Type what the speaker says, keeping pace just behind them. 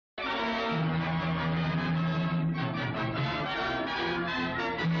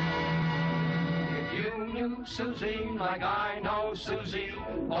know Susie like I know Susie.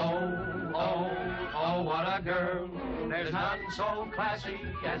 Oh, oh, oh, what a girl. There's none so classy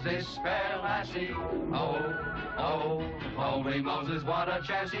as this fair lassie. Oh, oh, holy Moses, what a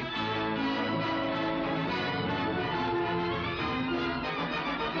chassis.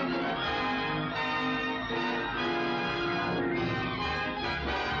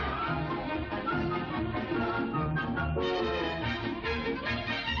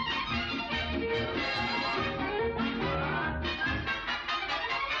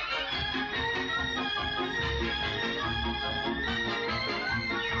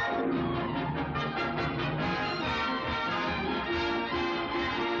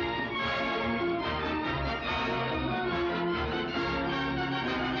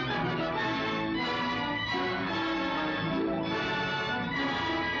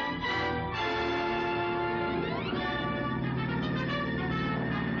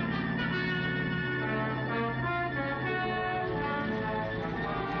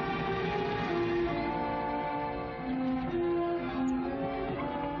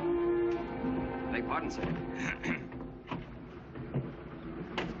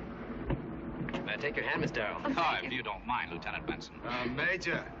 May I take your hand, Miss Darell? Oh, if you don't mind, Lieutenant Benson.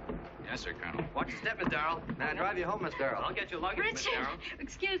 Major. Yes, sir, Colonel. Watch your step, Miss Darell. May I drive you home, Miss Darell? I'll get you luggage, Miss Richard! Darell.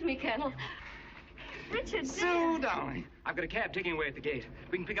 Excuse me, Colonel. Richard, Sue, darling. I've got a cab taking away at the gate.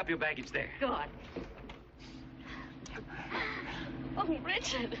 We can pick up your baggage there. Go on. Oh,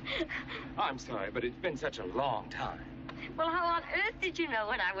 Richard. I'm sorry, but it's been such a long time. Well, how on earth did you know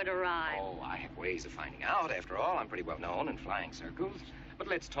when I would arrive? Oh, I have ways of finding out. After all, I'm pretty well known in flying circles. But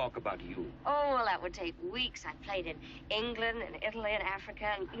let's talk about you. Oh, well, that would take weeks. I played in England and Italy and Africa.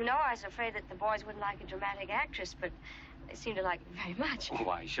 And, you know, I was afraid that the boys wouldn't like a dramatic actress, but they seem to like it very much. Oh,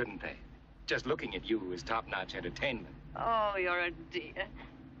 why shouldn't they? Just looking at you is top-notch entertainment. Oh, you're a dear.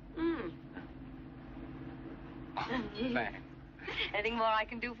 Mm. Oh, thanks. Anything more I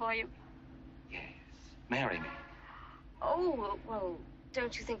can do for you? Yes. Marry me. Oh, well,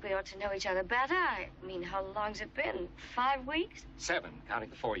 don't you think we ought to know each other better? I mean, how long's it been? 5 weeks? 7, counting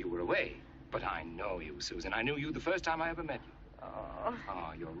the 4 you were away. But I know you, Susan. I knew you the first time I ever met you. Oh.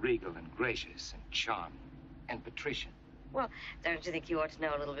 Oh, you're regal and gracious and charming and patrician. Well, don't you think you ought to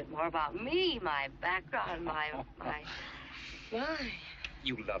know a little bit more about me, my background, my...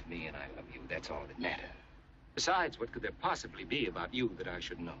 You love me and I love you. That's all that matters. Besides, what could there possibly be about you that I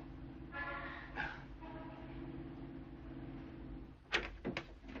should know?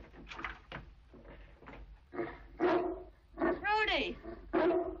 Rhodey!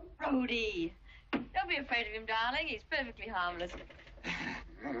 Rhodey! Don't be afraid of him, darling. He's perfectly harmless.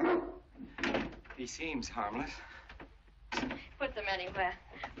 He seems harmless. Put them anywhere.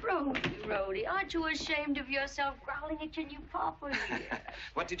 Rhodey, aren't you ashamed of yourself growling at your new papa here?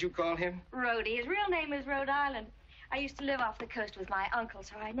 What did you call him? Rhodey. His real name is Rhode Island. I used to live off the coast with my uncle,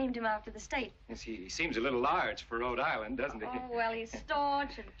 so I named him after the state. Yes, he seems a little large for Rhode Island, doesn't he? Oh, well, he's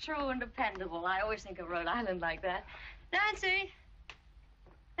staunch and true and dependable. I always think of Rhode Island like that. Nancy!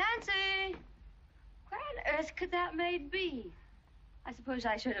 Nancy! Where on earth could that maid be? I suppose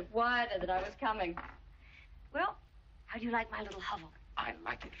I should have wired her that I was coming. Well, how do you like my little hovel? I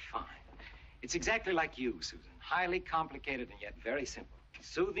like it fine. It's exactly like you, Susan. Highly complicated and yet very simple.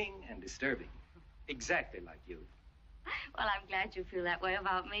 Soothing and disturbing. Exactly like you. Well, I'm glad you feel that way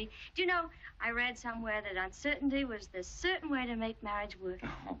about me. Do you know, I read somewhere that uncertainty was the certain way to make marriage work.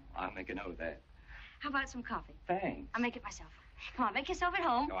 Oh, I'll make a note of that. How about some coffee? Thanks. I'll make it myself. Come on, make yourself at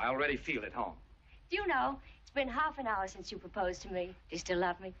home. No, I already feel at home. Do you know, it's been half an hour since you proposed to me. Do you still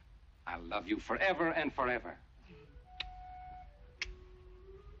love me? I'll love you forever and forever.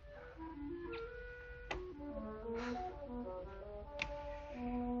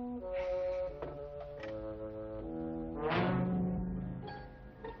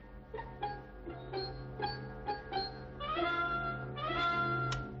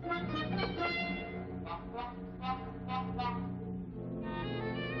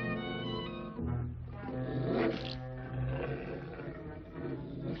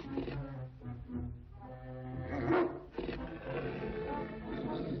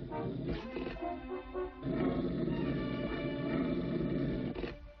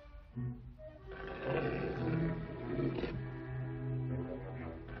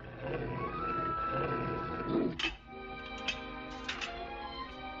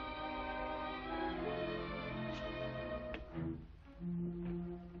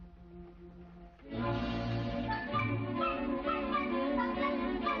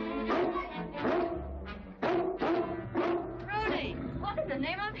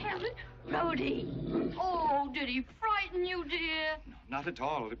 Rhodey! Oh, did he frighten you, dear? No, not at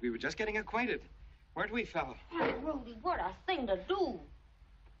all. We were just getting acquainted. Where'd we fell? Oh, Rudy, what a thing to do.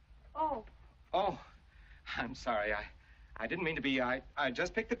 Oh. Oh, I'm sorry. I didn't mean to be. I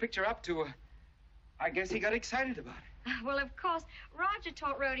just picked the picture up to... I guess he got excited about it. Well, of course, Roger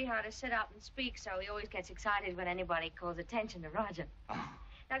taught Rhodey how to sit up and speak, so he always gets excited when anybody calls attention to Roger. Oh.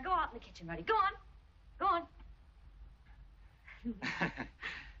 Now, go out in the kitchen, Rhodey. Go on. Go on.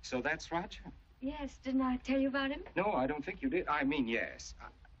 So that's Roger? Yes, didn't I tell you about him? No, I don't think you did. I mean, yes.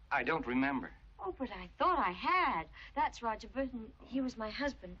 I don't remember. Oh, but I thought I had. That's Roger Berton. He was my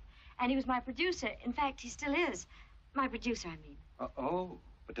husband, and he was my producer. In fact, he still is. My producer, I mean. Oh,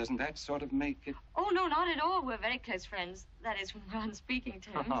 but doesn't that sort of make it... Oh, no, not at all. We're very close friends. That is, when we're on speaking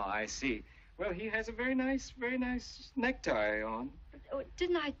terms. Oh, I see. Well, he has a very nice necktie on. Oh,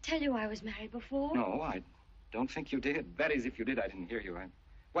 didn't I tell you I was married before? No, I don't think you did. That is, if you did, I didn't hear you.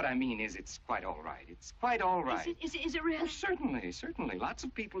 What I mean is, it's quite all right. It's quite all right. Is it really? Oh, certainly. Lots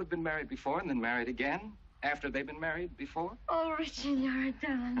of people have been married before and then married again after they've been married before. Oh, Richard, you're a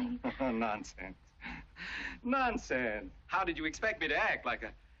darling. Nonsense. Nonsense. How did you expect me to act?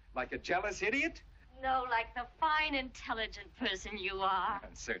 Like a jealous idiot? No, like the fine, intelligent person you are.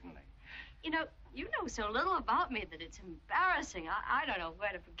 Certainly. You know so little about me that it's embarrassing. I don't know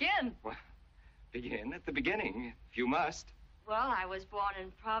where to begin. Well, begin at the beginning, if you must. Well, I was born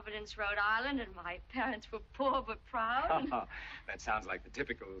in Providence, Rhode Island, and my parents were poor but proud. That sounds like the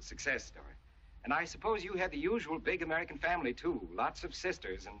typical success story. And I suppose you had the usual big American family, too. Lots of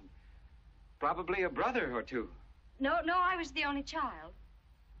sisters and probably a brother or two. No, I was the only child.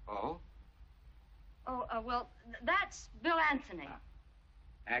 Oh? Oh, well, that's Bill Anthony.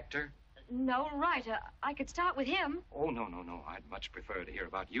 Actor? No, writer. I could start with him. Oh, no. I'd much prefer to hear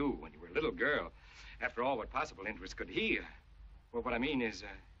about you when you were a little girl. After all, what possible interest could he... Well, what I mean is,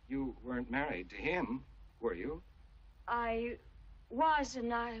 you weren't married to him, were you? I was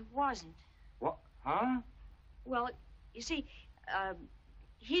and I wasn't. What? Huh? Well, you see,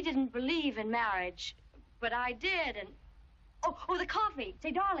 he didn't believe in marriage, but I did, and... Oh, the coffee.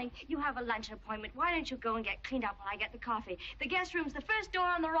 Say, darling, you have a luncheon appointment. Why don't you go and get cleaned up while I get the coffee? The guest room's the first door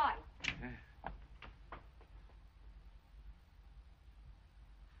on the right.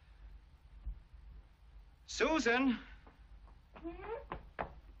 Susan?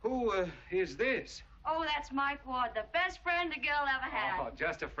 Who is this? Oh, that's Mike Ward, the best friend a girl ever had. Oh,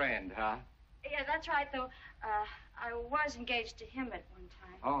 just a friend, huh? Yeah, that's right, though. I was engaged to him at one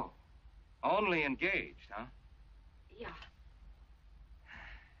time. Oh, only engaged, huh? Yeah.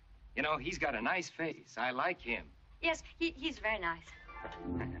 You know, he's got a nice face. I like him. Yes, he's very nice.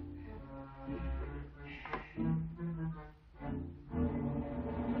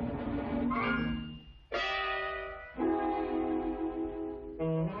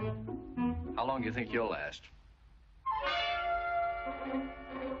 How long do you think you'll last?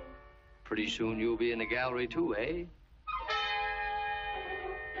 Pretty soon you'll be in the gallery, too, eh?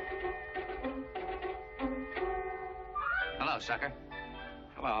 Hello, sucker.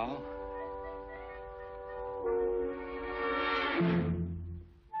 Hello.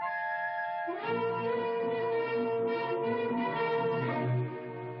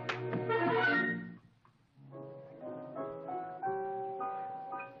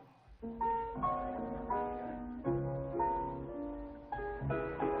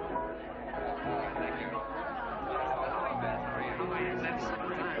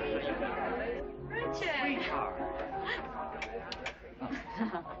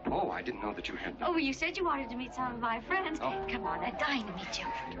 Oh, I didn't know that you had... Oh, you said you wanted to meet some of my friends. Oh. Come on, they're dying to meet you.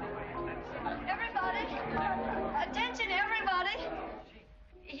 Everybody! Attention, everybody!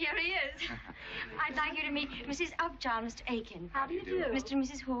 Here he is. I'd like you to meet Mrs. Upjohn, Mr. Aiken. How do you do? Mr. and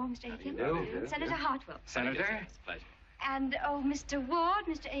Mrs. Hall, Mr. Aiken. How do you do? Senator Hartwell. Senator? It's a pleasure. And, Mr. Ward,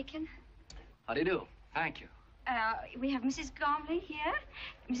 Mr. Aiken. How do you do? Thank you. We have Mrs. Gormley here,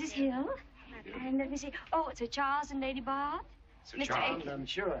 Mrs. Hill, and let me see. Oh, Sir Charles and Lady Barr. Sir Mr. Charles. Aiken. I'm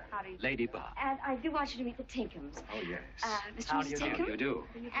sure. How do you do? Lady Barr. And I do want you to meet the Tinkhams. Oh, yes. Mr. How and do Mrs. you do? Tinkham. You do.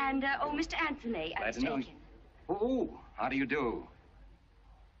 And, Mr. Anthony Glad and to Mr. know you. Aiken. Oh, how do you do?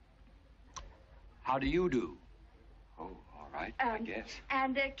 How do you do? Oh, all right, I guess.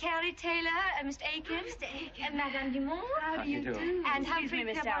 And, Carrie Taylor and Mr. Aiken. Mr. Aiken. And Madame Dumont. How do you do? And Excuse me, Humphrey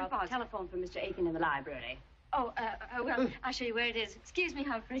Miss Peppermint Darrell. Fox. Telephone for Mr. Aiken in the library. Oh, well, I'll show you where it is. Excuse me,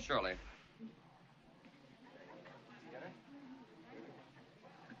 Humphrey. Surely.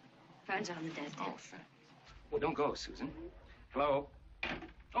 Phone's on the desk. Oh, thanks. Well, don't go, Susan. Hello?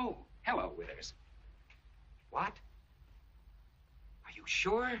 Oh, hello, Withers. What? Are you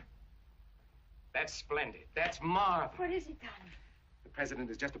sure? That's splendid. That's marvelous. What is it, darling? The president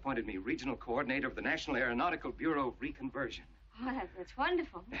has just appointed me regional coordinator of the National Aeronautical Bureau of Reconversion. Oh, that's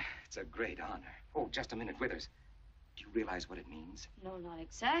wonderful. It's a great honor. Oh, just a minute, Withers. Do you realize what it means? No, not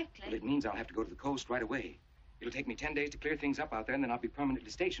exactly. Well, it means I'll have to go to the coast right away. It'll take me 10 days to clear things up out there, and then I'll be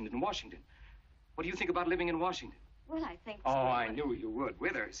permanently stationed in Washington. What do you think about living in Washington? Well, I think... Oh, I knew you would.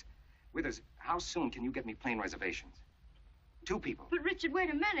 Withers, how soon can you get me plane reservations? 2 people. But, Richard, wait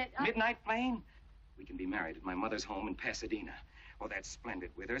a minute. Midnight plane? We can be married at my mother's home in Pasadena. Oh, that's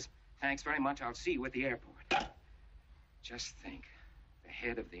splendid, Withers. Thanks very much. I'll see you at the airport. Just think, the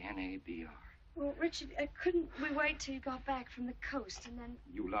head of the NABR. Well, Richard, couldn't we wait till you got back from the coast and then...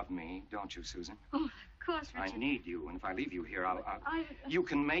 You love me, don't you, Susan? Oh, of course, Richard. I need you, and if I leave you here, You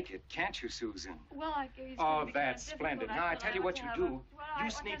can make it, can't you, Susan? Well, I guess... Oh, that's splendid. Now, I tell you what you do. You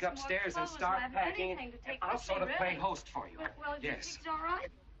sneak upstairs and start packing, and I'll sort of play host for you. Well, yes. It's all right.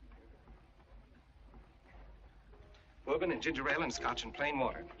 Bourbon and ginger ale and scotch and plain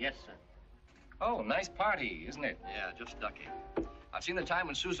water. Yes, sir. Oh, nice party, isn't it? Yeah, just ducky. I've seen the time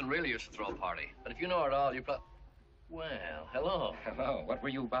when Susan really used to throw a party. But if you know her at all, you Well, hello. Hello. What were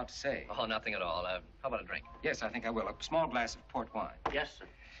you about to say? Oh, nothing at all. How about a drink? Yes, I think I will. A small glass of port wine. Yes, sir.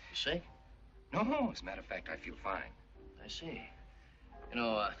 You sick? No, as a matter of fact, I feel fine. I see. You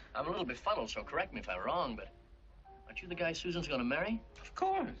know, I'm a little befuddled, so correct me if I'm wrong, but aren't you the guy Susan's going to marry? Of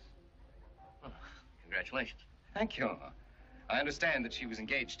course. Well, congratulations. Thank you. I understand that she was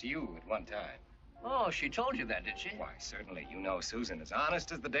engaged to you at one time. Oh, she told you that, did she? Why, certainly. You know Susan as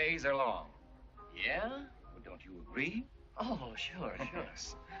honest as the days are long. Yeah? Well, don't you agree? Oh, sure.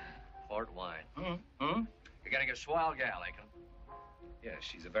 Yes. Port wine. Hmm? You're gonna get a swell gal, Aiken. Yes,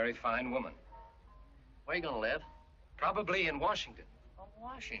 she's a very fine woman. Where you gonna live? Probably in Washington. Oh,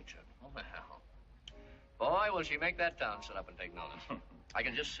 Washington. Oh, well. Boy, will she make that town sit up and take notice. I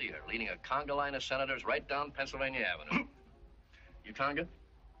can just see her leading a conga line of senators right down Pennsylvania Avenue. You conga?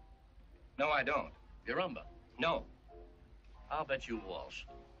 No, I don't. You rumba? No. I'll bet you waltz.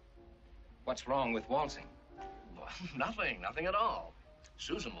 What's wrong with waltzing? Well, nothing at all.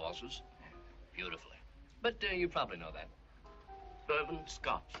 Susan waltzes beautifully. But you probably know that. Bourbon,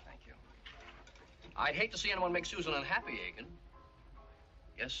 scotch. Thank you. I'd hate to see anyone make Susan unhappy, Aiken.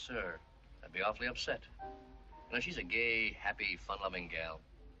 Yes, sir. I'd be awfully upset. You know, she's a gay, happy, fun-loving gal.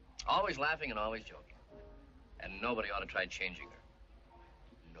 Always laughing and always joking. And nobody ought to try changing her.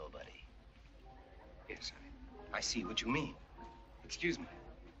 Nobody. Yes, I see what you mean. Excuse me.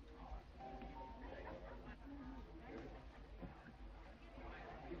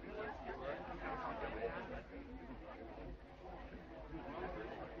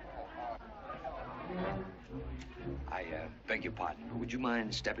 I beg your pardon, but would you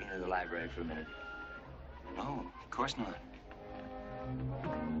mind stepping into the library for a minute? No, of course not.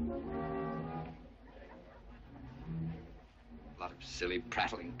 A lot of silly,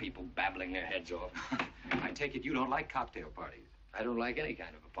 prattling people babbling their heads off. I take it you don't like cocktail parties. I don't like any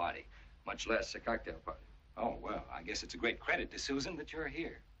kind of a party, much less a cocktail party. Oh, well, I guess it's a great credit to Susan that you're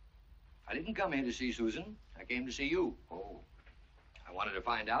here. I didn't come here to see Susan. I came to see you. Oh. I wanted to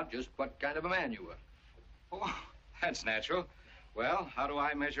find out just what kind of a man you were. Oh, that's natural. Well, how do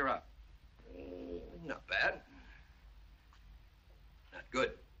I measure up? Not bad. Not good.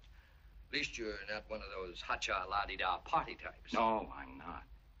 At least you're not one of those hotcha la-di-da party types. No, I'm not.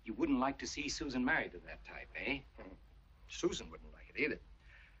 You wouldn't like to see Susan married to that type, eh? Susan wouldn't like it either.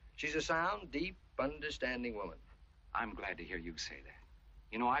 She's a sound, deep, understanding woman. I'm glad to hear you say that.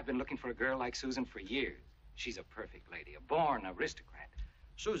 You know, I've been looking for a girl like Susan for years. She's a perfect lady, a born aristocrat.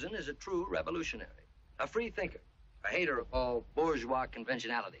 Susan is a true revolutionary, a free thinker, a hater of all bourgeois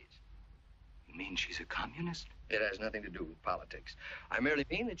conventionalities. You mean she's a communist? It has nothing to do with politics. I merely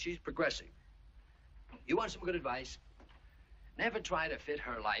mean that she's progressive. You want some good advice? Never try to fit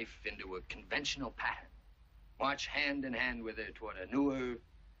her life into a conventional pattern. March hand in hand with her toward a newer,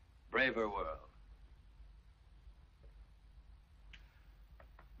 braver world.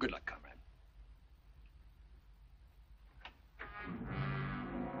 Good luck, comrade.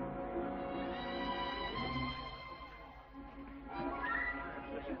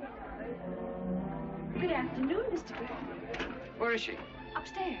 Good afternoon, Mr. Brent. Where is she?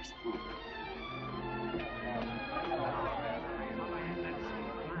 Upstairs. Good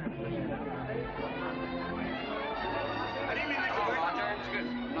evening, Mr. Oh, Roger. Excuse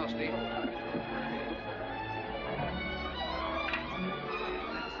me. No, Steve.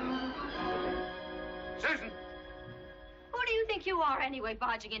 Susan! Who do you think you are, anyway,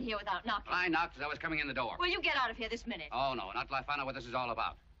 barging in here without knocking? I knocked as I was coming in the door. Well, you get out of here this minute. Oh, no, not till I find out what this is all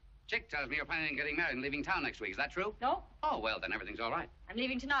about. Chick tells me you're planning on getting married and leaving town next week. Is that true? No, Oh, well, then everything's all right. I'm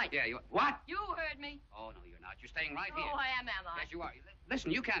leaving tonight. Yeah, you... What? You heard me. Oh, no, you're not. You're staying right here. Oh, I am I? Yes, you are. Listen,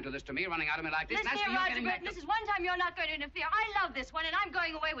 you can't do this to me, running out of me like this. Listen here, Roger Berton, this is one time you're not going to interfere. I love this one, and I'm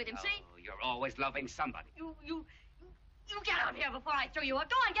going away with him, see? Oh, you're always loving somebody. You get out here before I throw you out.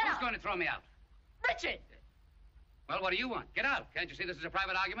 Go on, get out. Who's going to throw me out? Richard! Well, what do you want? Get out. Can't you see this is a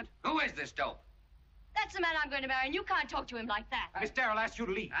private argument? Who is this dope? That's the man I'm going to marry, and you can't talk to him like that. Miss Darell asked you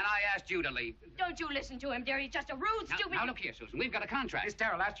to leave. And I asked you to leave. Don't you listen to him, dear. He's just a rude, stupid... Now, look here, Susan. We've got a contract. Miss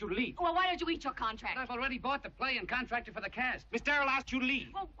Darell asked you to leave. Well, why don't you eat your contract? I've already bought the play and contracted for the cast. Miss Darell asked you to leave.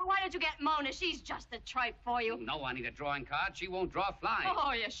 Well, why don't you get Mona? She's just the tripe for you. No, I need a drawing card. She won't draw flies.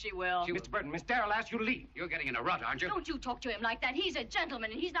 Oh, yes, she will. Mr. Berton, Miss Darell asked you to leave. You're getting in a rut, aren't you? Don't you talk to him like that. He's a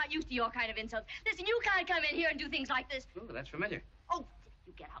gentleman, and he's not used to your kind of insults. Listen, you can't come in here and do things like this. Oh, that's familiar. Oh,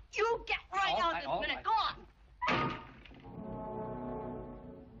 you get out. You get right out this minute. Go on.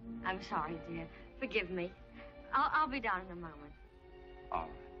 I'm sorry, dear. Forgive me. I'll be down in a moment. All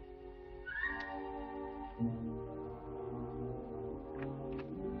right.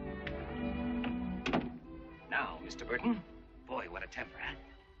 Now, Mr. Berton. Boy, what a temper, huh?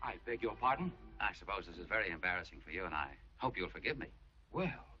 I beg your pardon? I suppose this is very embarrassing for you, and I hope you'll forgive me.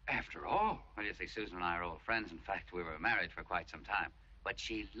 Well, after all. Well, you see, Susan and I are old friends. In fact, we were married for quite some time. But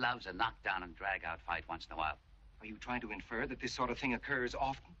she loves a knockdown and drag-out fight once in a while. Are you trying to infer that this sort of thing occurs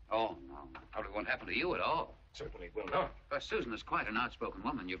often? Oh, no. Probably won't happen to you at all. Certainly it will not. But Susan is quite an outspoken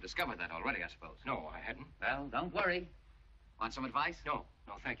woman. You've discovered that already, I suppose. No, I hadn't. Well, don't worry. Want some advice? No,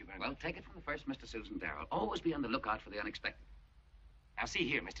 thank you very much. Well, take it from the first, Mr. Susan Darell. Always be on the lookout for the unexpected. Now, see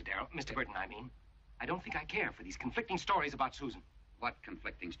here, Mr. Darell. Mr. Berton, I mean. I don't think I care for these conflicting stories about Susan. What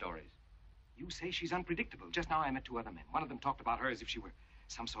conflicting stories? You say she's unpredictable. Just now I met two other men. One of them talked about her as if she were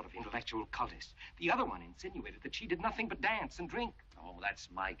some sort of intellectual cultist. The other one insinuated that she did nothing but dance and drink. Oh, that's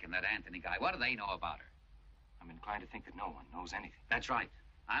Mike and that Anthony guy. What do they know about her? I'm inclined to think that no one knows anything. That's right.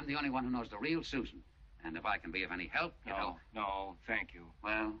 I'm the only one who knows the real Susan. And if I can be of any help, you know... No, thank you.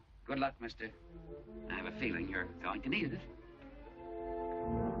 Well, good luck, mister. I have a feeling you're going to need it.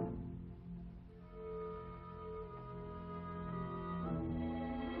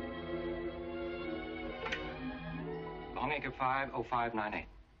 Longacre 50598.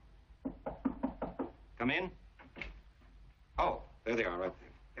 Come in. Oh, there they are, right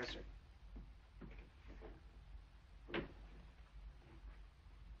there. Yes, sir.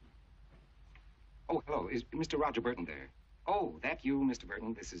 Oh, hello. Is Mr. Roger Berton there? Oh, that you, Mr.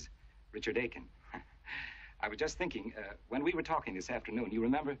 Berton. This is Richard Aiken. I was just thinking, when we were talking this afternoon, you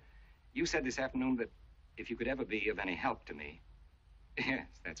remember, you said this afternoon that if you could ever be of any help to me. Yes,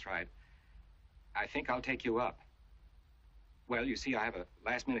 that's right. I think I'll take you up. Well, you see, I have a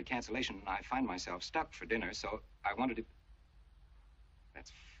last-minute cancellation, and I find myself stuck for dinner, so I wanted to...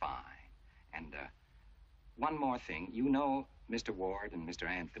 That's fine. And, one more thing. You know Mr. Ward and Mr.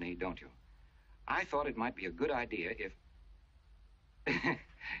 Anthony, don't you? I thought it might be a good idea if...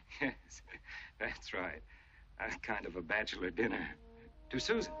 Yes, that's right. A kind of a bachelor dinner to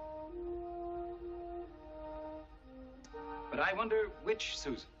Susan. But I wonder which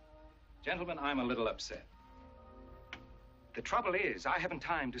Susan. Gentlemen, I'm a little upset. The trouble is, I haven't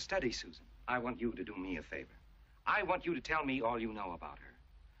time to study Susan. I want you to do me a favor. I want you to tell me all you know about her.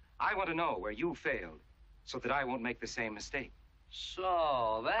 I want to know where you failed so that I won't make the same mistake.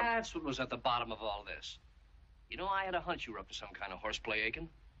 So, that's what was at the bottom of all this. You know, I had a hunch you were up to some kind of horseplay, Aiken.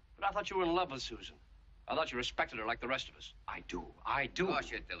 But I thought you were in love with Susan. I thought you respected her like the rest of us. I do. I do. Of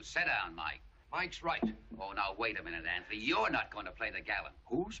course you do. Sit down, Mike. Mike's right. Oh, now, wait a minute, Anthony. You're not going to play the gallant.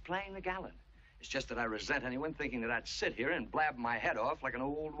 Who's playing the gallant? It's just that I resent anyone thinking that I'd sit here and blab my head off like an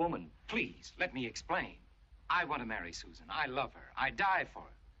old woman. Please, let me explain. I want to marry Susan. I love her. I die for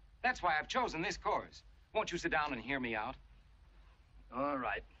her. That's why I've chosen this course. Won't you sit down and hear me out? All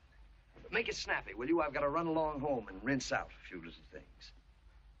right. But make it snappy, will you? I've got to run along home and rinse out a few little things.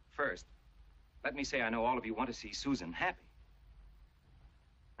 First, let me say I know all of you want to see Susan happy.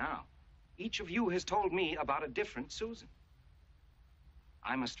 Now, each of you has told me about a different Susan.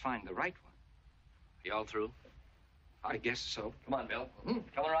 I must find the right one. You all through? I guess so. Come on, Bill.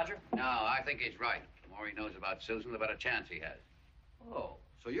 Come on, Roger. No, I think he's right. The more he knows about Susan, the better chance he has. Oh,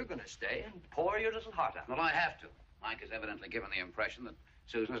 so you're going to stay and pour your little heart out? Well, I have to. Mike has evidently given the impression that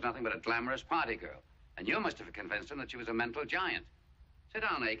Susan is nothing but a glamorous party girl. And you must have convinced him that she was a mental giant. Sit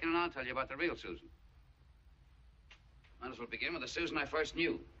down, Aiken, and I'll tell you about the real Susan. Might as well begin with the Susan I first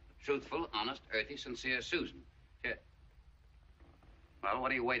knew. Truthful, honest, earthy, sincere Susan. Here. Well,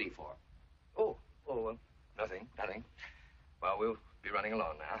 what are you waiting for? Nothing. Well, we'll be running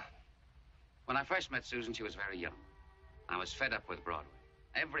along now. When I first met Susan, she was very young. I was fed up with Broadway.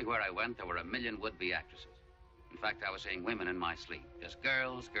 Everywhere I went, there were a million would-be actresses. In fact, I was seeing women in my sleep. Just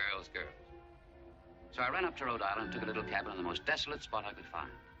girls, girls, girls. So I ran up to Rhode Island and took a little cabin in the most desolate spot I could find.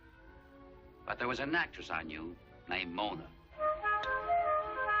 But there was an actress I knew named Mona.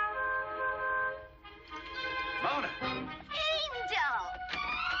 Mona! Angel!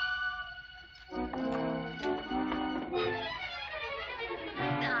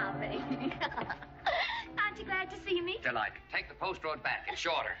 Ah, baby. Aren't you glad to see me? Delighted. Take the post road back. It's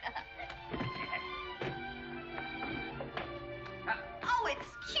shorter. Oh,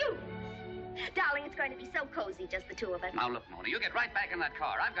 it's cute. Darling, it's going to be so cozy, just the two of us. Now, look, Mona, you get right back in that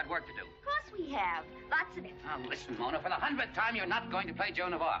car. I've got work to do. Of course we have. Lots of it. Now, listen, Mona, for the 100th time, you're not going to play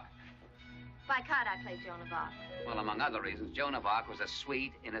Joan of Arc. Why can't I play Joan of Arc? Well, among other reasons, Joan of Arc was a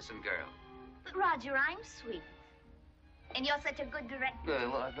sweet, innocent girl. But, Roger, I'm sweet. And you're such a good director.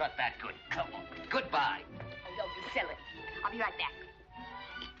 Well, not that good. Come on. Goodbye. Oh, don't be silly. I'll be right back.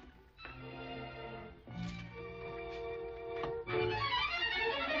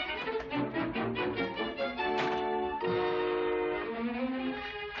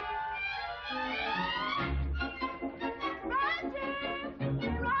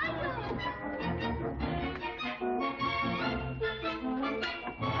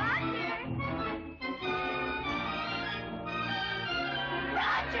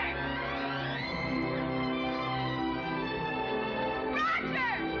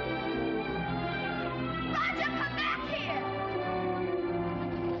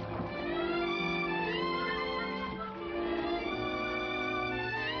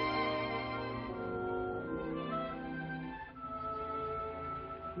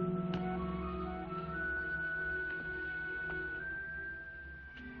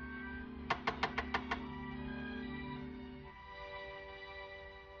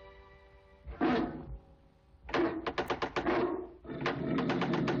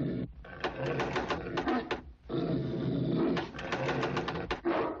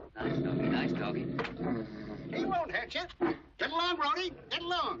 Get along, Rhodey. Get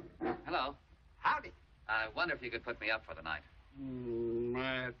along. Hello. Howdy. I wonder if you could put me up for the night.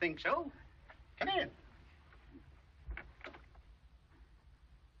 I think so. Come in.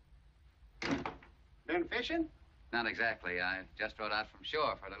 Been fishing? Not exactly. I just rode out from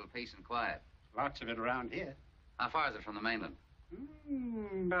shore for a little peace and quiet. Lots of it around here. How far is it from the mainland?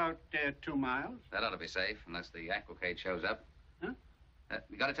 About 2 miles. That ought to be safe, unless the aquacade shows up. Huh?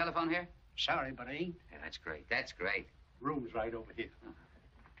 You got a telephone here? Sorry, but I ain't. Yeah, that's great. That's great. Room's right over here.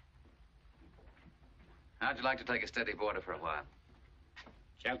 How'd you like to take a steady boarder for a while?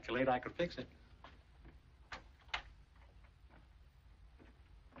 Calculate I could fix it.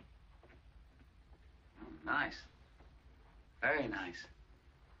 Oh, nice. Very nice.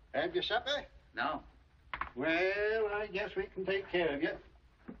 Have your supper? No. Well, I guess we can take care of you.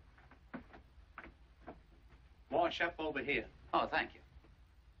 Wash up over here. Oh, thank you.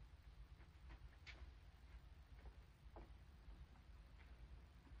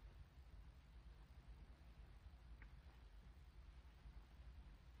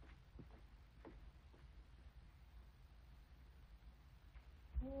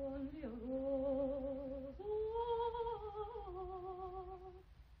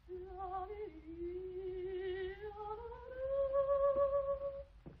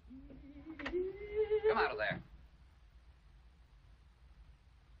 Come out of there.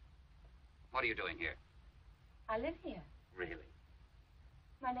 What are you doing here? I live here. Really?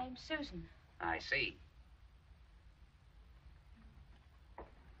 My name's Susan. I see.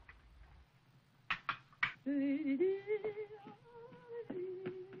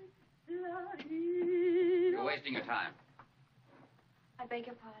 You're wasting your time. I beg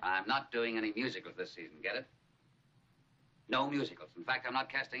your pardon. I'm not doing any musicals this season, get it? No musicals. In fact, I'm not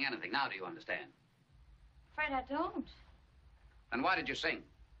casting anything. Now do you understand? Afraid I don't. Then why did you sing?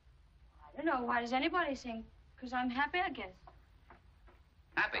 I don't know. Why does anybody sing? Because I'm happy, I guess.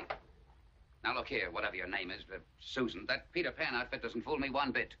 Happy? Now look here, whatever your name is, Susan, that Peter Pan outfit doesn't fool me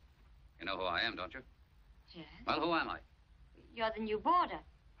one bit. You know who I am, don't you? Yes. Well, who am I? You're the new boarder.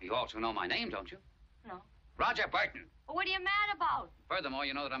 You also know my name, don't you? No. Roger Berton. Well, what are you mad about? Furthermore,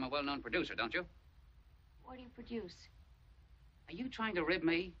 you know that I'm a well-known producer, don't you? What do you produce? Are you trying to rib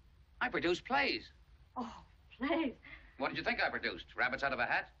me? I produce plays. Oh, plays. What did you think I produced? Rabbits out of a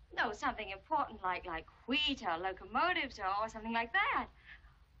hat? No, something important like wheat or locomotives or something like that.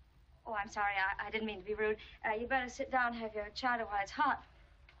 Oh, I'm sorry. I didn't mean to be rude. You better sit down and have your chowder while it's hot.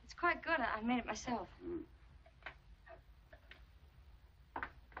 It's quite good. I made it myself.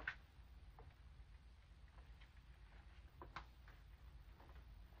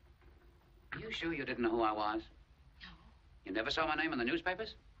 Are you sure you didn't know who I was? No. You never saw my name in the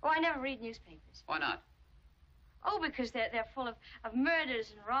newspapers? Oh, I never read newspapers. Why not? Oh, because they're full of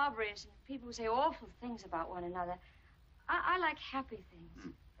murders and robberies and people who say awful things about one another. I like happy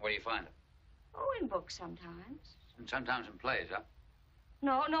things. Where do you find them? Oh, in books sometimes. And sometimes in plays, huh?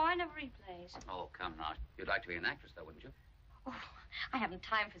 No, I never read plays. Oh, come now. You'd like to be an actress, though, wouldn't you? Oh, I haven't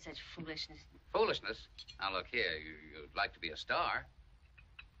time for such foolishness. Foolishness? Now, look here. You'd like to be a star.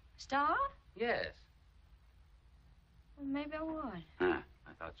 Star? Yes. Well, maybe I would. Huh,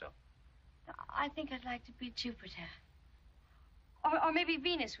 I thought so. I think I'd like to be Jupiter. Or maybe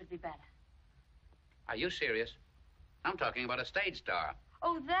Venus would be better. Are you serious? I'm talking about a stage star.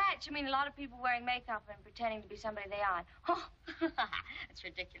 Oh, that? You mean a lot of people wearing makeup and pretending to be somebody they aren't? Oh, that's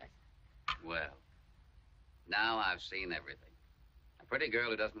ridiculous. Well, now I've seen everything. A pretty girl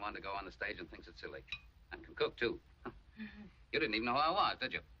who doesn't want to go on the stage and thinks it's silly. And can cook, too. You didn't even know who I was,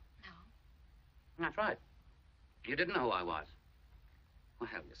 did you? No. That's right. You didn't know who I was. Well,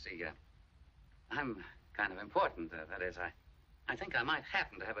 you see, I'm kind of important. That is, I think I might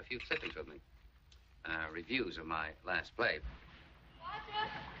happen to have a few clippings with me. Reviews of my last play. Roger.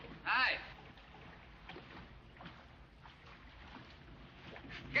 Hi.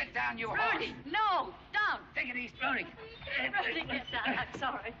 Get down, you horse. Brody, no, down. Take it easy, Brody. Brody, get down. I'm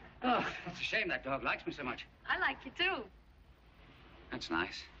sorry. Oh, it's a shame that dog likes me so much. I like you, too. That's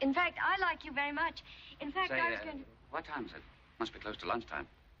nice. In fact, I like you very much. In fact, Say, I was going to... what time is it? Must be close to lunchtime.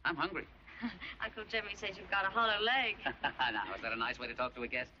 I'm hungry. Uncle Jemmy says you've got a hollow leg. Now, is that a nice way to talk to a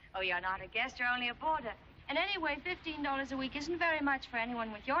guest? Oh, you're not a guest. You're only a boarder. And anyway, $15 a week isn't very much for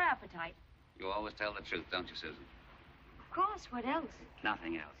anyone with your appetite. You always tell the truth, don't you, Susan? Of course. What else?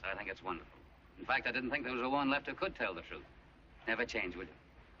 Nothing else. I think it's wonderful. In fact, I didn't think there was a one left who could tell the truth. Never change, would you?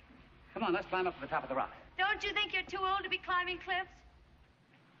 Come on, let's climb up to the top of the rock. Don't you think you're too old to be climbing cliffs?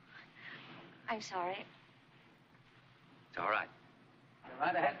 I'm sorry. It's all right. You're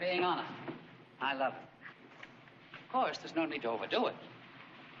right ahead being honest. I love it. Of course, there's no need to overdo it.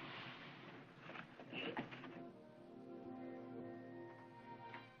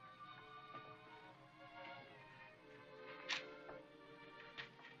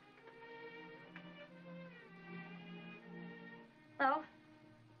 Hello?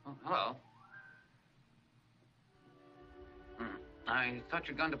 Oh, hello. I thought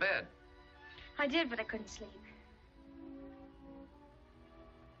you'd gone to bed. I did, but I couldn't sleep.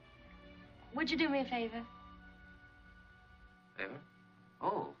 Would you do me a favor? Favor?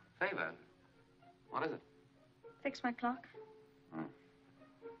 Oh, favor. What is it? Fix my clock.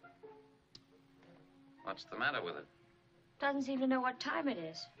 What's the matter with it? Doesn't seem to know what time it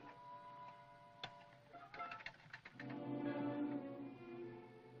is.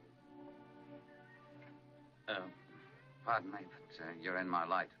 Pardon me, but you're in my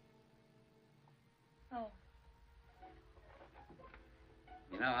light. Oh.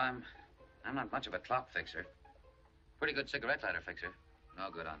 You know, I'm not much of a clock fixer. Pretty good cigarette lighter fixer. No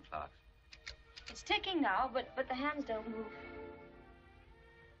good on clocks. It's ticking now, but the hands don't move.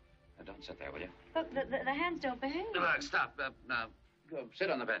 Now, don't sit there, will you? Look, the hands don't behave. Stop. Now, go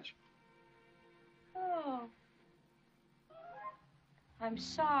sit on the bench. Oh. I'm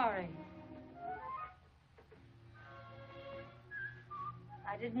sorry.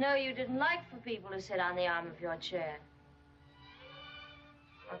 I didn't know you didn't like for people to sit on the arm of your chair.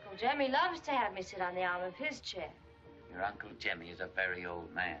 Uncle Jemmy loves to have me sit on the arm of his chair. Your Uncle Jemmy is a very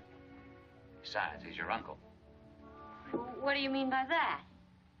old man. Besides, he's your uncle. What do you mean by that?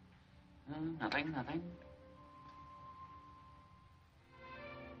 Nothing.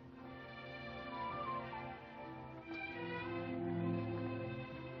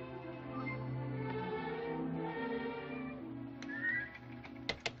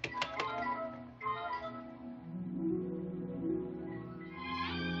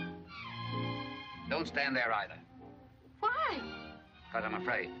 Don't stand there either. Why? Because I'm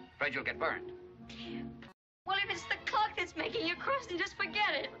afraid. Afraid you'll get burned. Well, if it's the clock that's making you cross, then just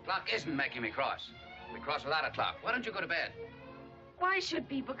forget it. The clock isn't making me cross. We cross without a clock. Why don't you go to bed? Why should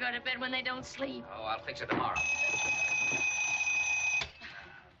people go to bed when they don't sleep? Oh, I'll fix it tomorrow.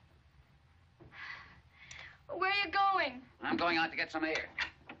 Where are you going? I'm going out to get some air.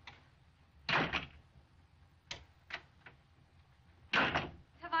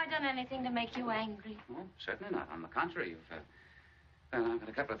 Have I done anything to make you angry? Oh, certainly not. On the contrary, I've got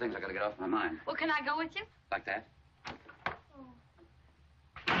a couple of things I've got to get off my mind. Well, can I go with you? Like that?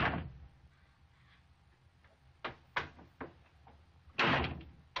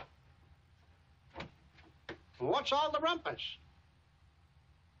 What's all the rumpus?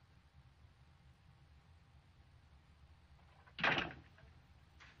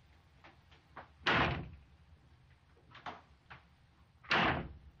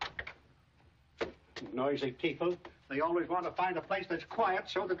 Noisy people. They always want to find a place that's quiet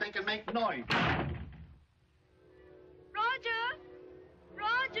so that they can make noise. Roger!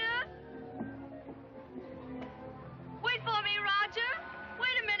 Roger! Wait for me, Roger.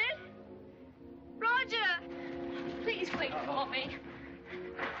 Wait a minute. Roger! Please wait for me.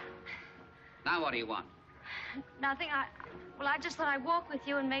 Now what do you want? Nothing. Well, I just thought I'd walk with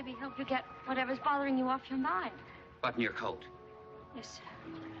you and maybe help you get whatever's bothering you off your mind. Button your coat. Yes,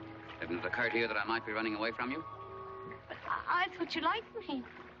 sir. Didn't it occur to you that I might be running away from you? But I thought you liked me.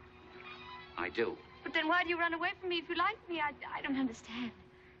 I do. But then why do you run away from me if you like me? I don't understand.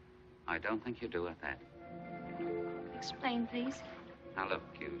 I don't think you do at that. Explain, please. Now, look,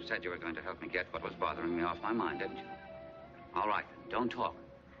 you said you were going to help me get what was bothering me off my mind, didn't you? All right, then. Don't talk.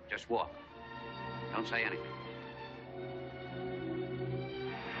 Just walk. Don't say anything.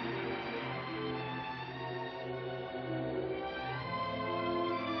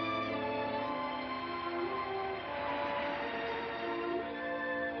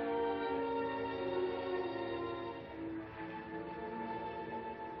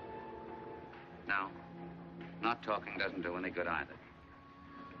 No, not talking doesn't do any good either.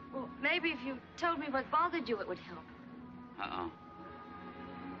 Well, maybe if you told me what bothered you, it would help. Uh-oh.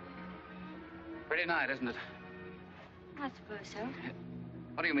 Pretty night, isn't it? I suppose so.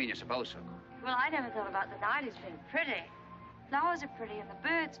 What do you mean you suppose so? Well, I never thought about the night as being pretty. Flowers are pretty and the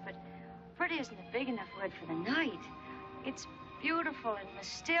birds, but pretty isn't a big enough word for the night. It's beautiful and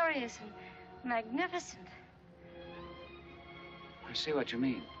mysterious and magnificent. I see what you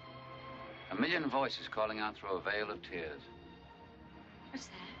mean. A million voices calling out through a veil of tears. What's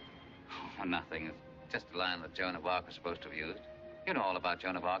that? Oh, nothing. It's just a line that Joan of Arc was supposed to have used. You know all about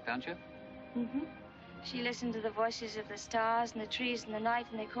Joan of Arc, don't you? Mm-hmm. She listened to the voices of the stars and the trees in the night,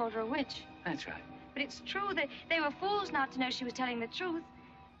 and they called her a witch. That's right. But it's true that they were fools not to know she was telling the truth.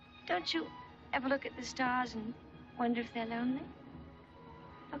 Don't you ever look at the stars and wonder if they're lonely?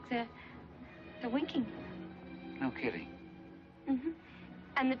 Look, they're winking. No kidding. Mm-hmm.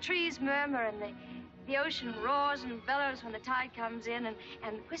 And the trees murmur, and the ocean roars and bellows when the tide comes in, and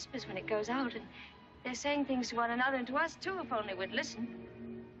whispers when it goes out, and they're saying things to one another and to us, too, if only we'd listen.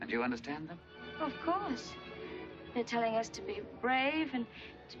 And you understand them? Of course. They're telling us to be brave and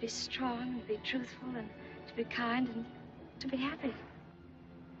to be strong and be truthful and to be kind and to be happy.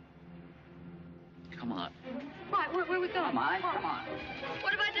 Come on. Why, where are we going? Come on, come on.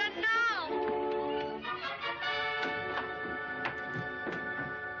 What have I done now?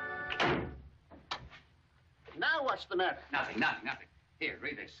 Now what's the matter? Nothing. Here,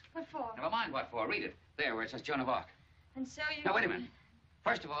 read this. What for? Never mind what for. Read it. There, where it says Joan of Arc. And so you... Now, wait a minute.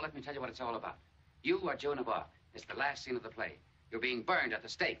 First of all, let me tell you what it's all about. You are Joan of Arc. It's the last scene of the play. You're being burned at the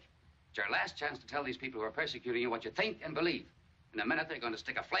stake. It's your last chance to tell these people who are persecuting you what you think and believe. In a minute, they're going to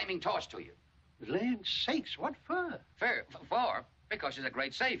stick a flaming torch to you. Land sakes, what for? For? Because she's a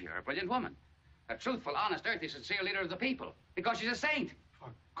great savior, a brilliant woman. A truthful, honest, earthy, sincere leader of the people. Because she's a saint. For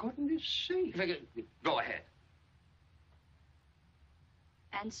goodness sake. Go ahead.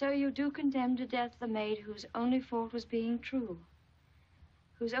 And so you do condemn to death the maid whose only fault was being true,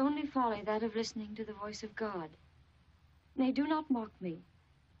 whose only folly that of listening to the voice of God. Nay, do not mock me.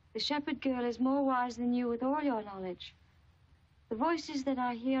 The shepherd girl is more wise than you with all your knowledge. The voices that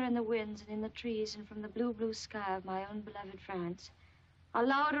I hear in the winds and in the trees and from the blue, blue sky of my own beloved France are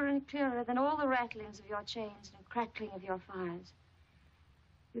louder and clearer than all the rattlings of your chains and crackling of your fires.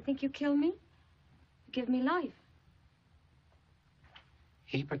 You think you kill me? You give me life.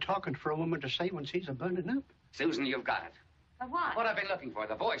 Heap of talking for a woman to say when she's a burning up. Susan, you've got it. Of what? What I've been looking for,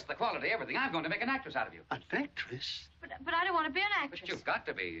 the voice, the quality, everything. I'm going to make an actress out of you. An actress? But I don't want to be an actress. But you've got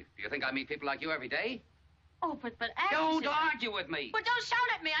to be. Do you think I meet people like you every day? Oh, but actresses... Don't argue with me. But don't shout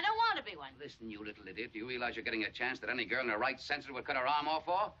at me. I don't want to be one. Listen, you little idiot. Do you realize you're getting a chance that any girl in her right senses would cut her arm off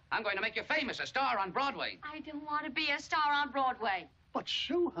for? I'm going to make you famous, a star on Broadway. I don't want to be a star on Broadway. But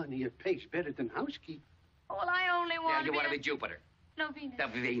Sue, honey, it pays better than housekeeping. Oh, well, I only want You want to be Jupiter. No, Venus. The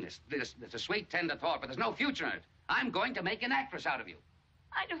Venus. It's a sweet, tender thought, but there's no future in it. I'm going to make an actress out of you.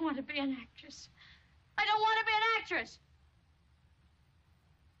 I don't want to be an actress. I don't want to be an actress.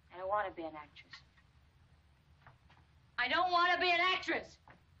 I don't want to be an actress. I don't want to be an actress.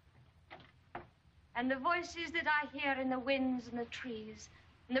 And the voices that I hear in the winds and the trees,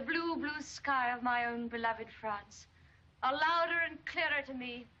 in the blue, blue sky of my own beloved France, are louder and clearer to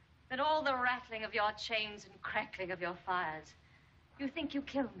me than all the rattling of your chains and crackling of your fires. You think you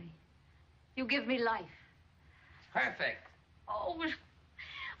kill me. You give me life. Perfect. Oh,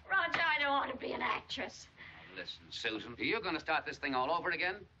 Roger, I don't want to be an actress. Listen, Susan, are you going to start this thing all over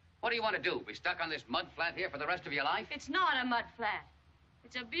again? What do you want to do? Be stuck on this mud flat here for the rest of your life? It's not a mud flat.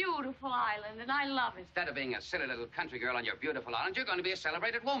 It's a beautiful island, and I love it. Instead of being a silly little country girl on your beautiful island, you're going to be a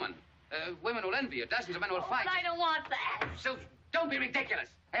celebrated woman. Women will envy you. Dozens of men will fight But I don't want that. Susan, don't be ridiculous.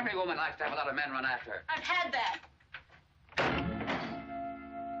 Every woman likes to have a lot of men run after her. I've had that.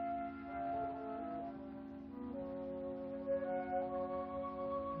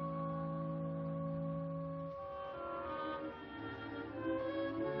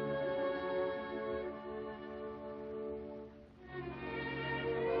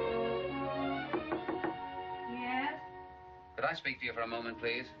 Yes? Could I speak to you for a moment,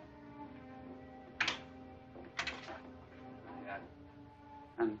 please?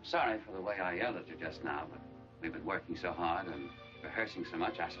 I'm sorry for the way I yelled at you just now, but we've been working so hard and rehearsing so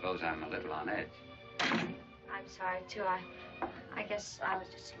much, I suppose I'm a little on edge. I'm sorry, too. I guess I was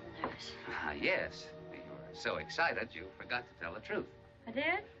just a little nervous. Yes. You were so excited, you forgot to tell the truth. I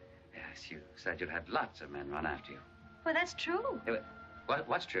did? Yes, you said you'd had lots of men run after you. Well, that's true.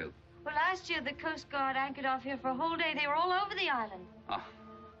 What's true? Well, last year the Coast Guard anchored off here for a whole day. They were all over the island. Oh,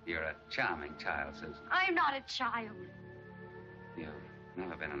 you're a charming child, Susan. I'm not a child. You've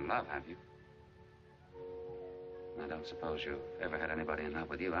never been in love, have you? I don't suppose you've ever had anybody in love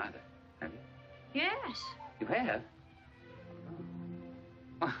with you either, have you? Yes. You have?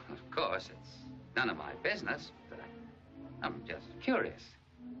 Well, of course, it's none of my business, but I'm just curious.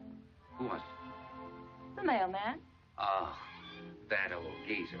 Who was it? The mailman. Oh, that old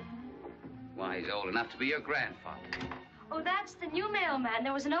geezer. Why, he's old enough to be your grandfather. Oh, that's the new mailman.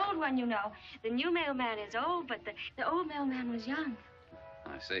 There was an old one, you know. The new mailman is old, but the old mailman was young.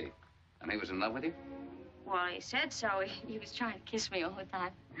 I see. And he was in love with you? Well, he said so. He was trying to kiss me all the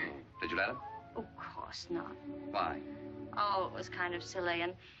time. Did you let him? Of course not. Why? Oh, it was kind of silly,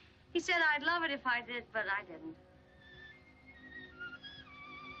 and he said I'd love it if I did, but I didn't.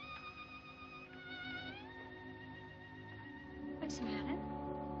 What's the matter?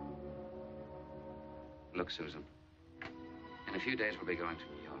 Look, Susan. In a few days, we'll be going to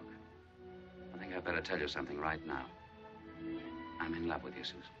New York. I think I'd better tell you something right now. I'm in love with you,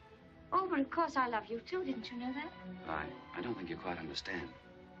 Susan. Oh, but of course I love you, too. Didn't you know that? I don't think you quite understand.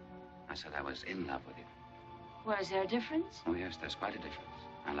 I said I was in love with you. Well, is there a difference? Oh, yes, there's quite a difference.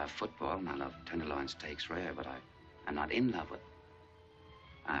 I love football and I love tenderloin steaks rare, but I'm not in love with...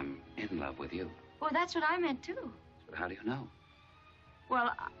 I'm in love with you. Well, that's what I meant, too. But how do you know?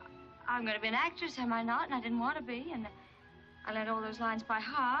 Well, I'm going to be an actress, am I not? And I didn't want to be, and I learned all those lines by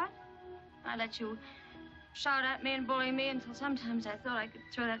heart. I let you shout at me and bully me until sometimes I thought I could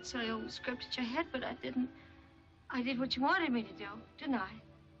throw that silly old script at your head, but I didn't. I did what you wanted me to do, didn't I?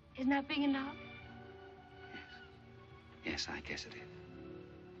 Isn't that being in love? Yes, I guess it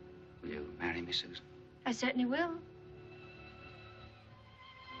is. Will you marry me, Susan? I certainly will.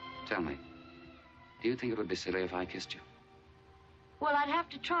 Tell me, do you think it would be silly if I kissed you? Well, I'd have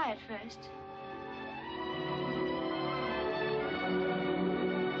to try it first.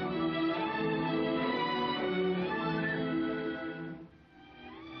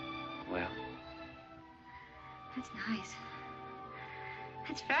 Well. That's nice.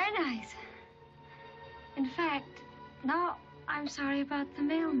 That's very nice. In fact, no, I'm sorry about the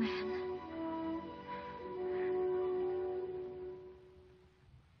mailman.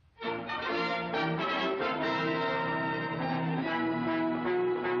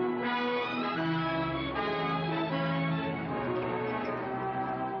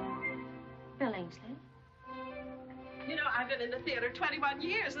 You know, I've been in the theater 21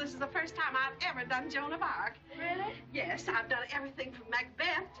 years. This is the first time I've ever done Joan of Arc. Really? Yes, I've done everything from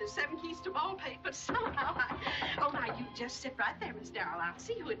Macbeth to Seven Keys to Baldpate, but somehow Oh, now, you just sit right there, Miss Darell. I'll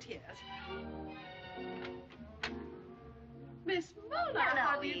see who it is. Miss Mona,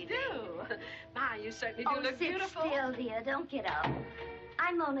 how do you do? My, you certainly do look beautiful. Oh, sit still, dear. Don't get up.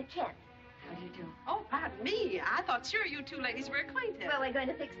 I'm Mona Kent. How do you do? Oh, pardon me. I thought sure you two ladies were acquainted. Well, we're going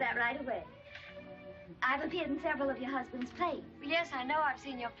to fix that right away. I've appeared in several of your husband's plays. Yes, I know. I've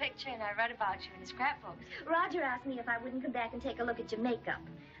seen your picture, and I read about you in the scrapbooks. Roger asked me if I wouldn't come back and take a look at your makeup.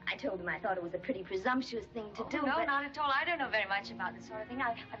 I told him I thought it was a pretty presumptuous thing to do, No, but... not at all. I don't know very much about this sort of thing.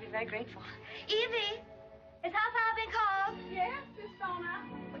 I'd be very grateful. Evie, has Papa been called? Yes, Miss Mona.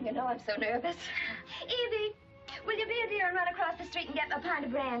 Well, you know I'm so nervous. Evie, will you be a dear and run across the street and get me a pint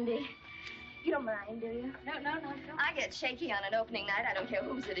of brandy? You don't mind, do you? No, not at all. I get shaky on an opening night. I don't care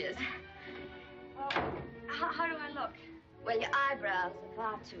whose it is. How do I look? Well, your eyebrows are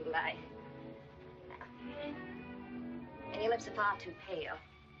far too light. And your lips are far too pale.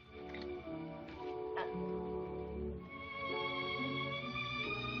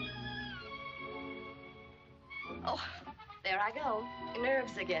 Oh, there I go.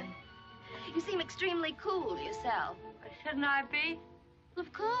 Nerves again. You seem extremely cool yourself. Shouldn't I be?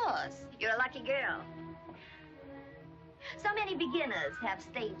 Of course. You're a lucky girl. So many beginners have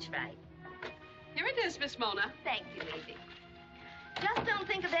stage fright. Here it is, Miss Mona. Thank you, Evie. Just don't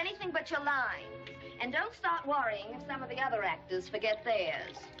think of anything but your lines. And don't start worrying if some of the other actors forget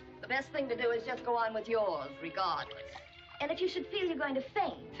theirs. The best thing to do is just go on with yours, regardless. And if you should feel you're going to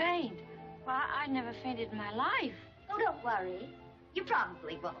faint... Faint? Well, I never fainted in my life. Oh, don't worry. You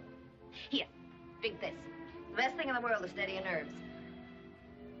probably won't. Here, drink this. The best thing in the world to steady your nerves.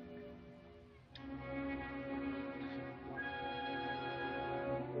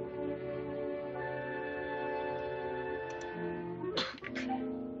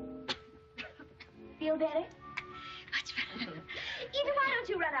 Feel better? Much better. Either why don't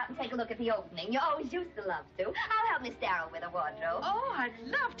you run out and take a look at the opening? You always used to love to. I'll help Miss Darell with her wardrobe. Oh, I'd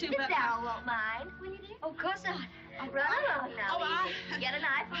love to, Miss but... Darell won't mind, will you, dear? Oh, of course not. Run along now, Oh, Evie. Get an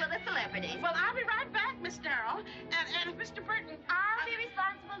eye full of the celebrities. Well, I'll be right back, Miss Darell. And if Mr. Berton... I'll be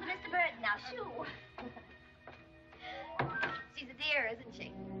responsible to Mr. Berton. Now, shoo. She's a dear, isn't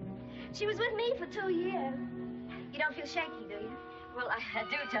she? She was with me for 2 years. You don't feel shaky, do you? Well, I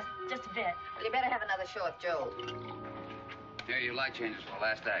do just a bit. Well, you better have another short jolt. Here are your light changes for the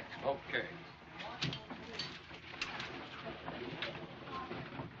last act. Okay.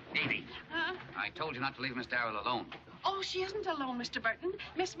 Evie, Huh? I told you not to leave Miss Darell alone. Oh, she isn't alone, Mr. Berton.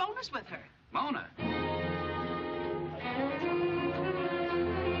 Miss Mona's with her. Mona.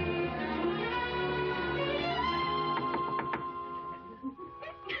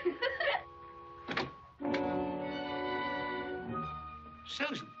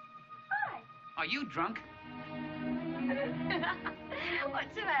 Susan. Hi. Are you drunk?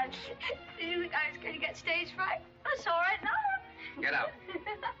 What's the matter? Did you think I was going to get stage fright? That's all right now. Get out.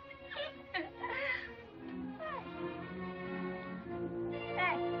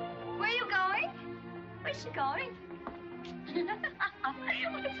 Hey, where are you going? Where's she going? What's the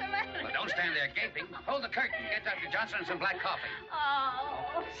matter? Well, don't stand there gaping. Hold the curtain. Get Dr. Johnson some black coffee.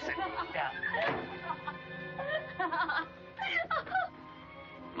 Oh. Sit down.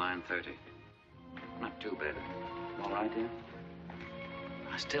 9:30. Not too bad. All right, dear?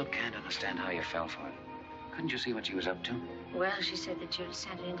 I still can't understand how you fell for it. Couldn't you see what she was up to? Well, she said that you'd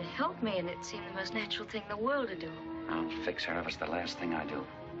sent her in to help me, and it seemed the most natural thing in the world to do. I'll fix her if it's the last thing I do.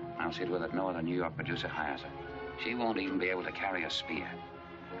 I'll see to it that no other New York producer hires her. She won't even be able to carry a spear.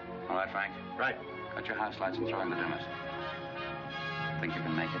 All right, Frank? Right. Cut your house lights and throw in the dimmers. Think you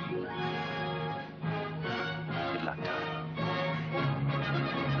can make it? Good luck, darling.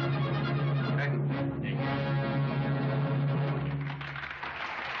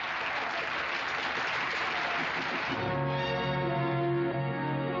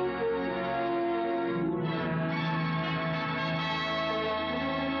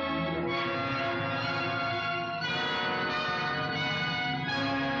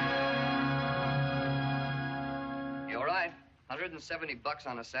 You're right. $170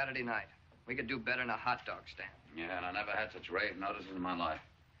 on a Saturday night. We could do better than a hot dog stand. Yeah, and I never had such rave notices in my life.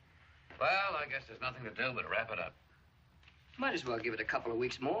 Well, I guess there's nothing to do but wrap it up. Might as well give it a couple of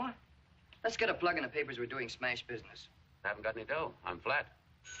weeks more. Let's get a plug in the papers we're doing smash business. I haven't got any dough. I'm flat.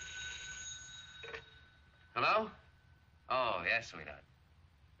 Hello? Oh, yes, sweetheart.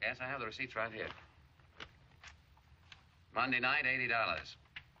 Yes, I have the receipts right here. Monday night, $80.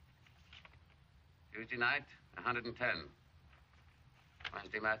 Tuesday night, 110.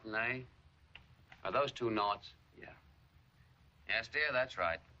 Wednesday matinee. Are those two noughts? Yeah. Yes, dear, that's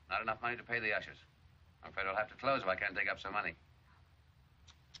right. Not enough money to pay the ushers. I'm afraid I'll have to close if I can't take up some money.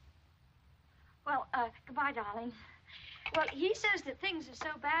 Well, goodbye, darling. Well, he says that things are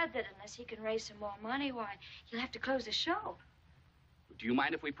so bad that unless he can raise some more money, why, he'll have to close the show. Do you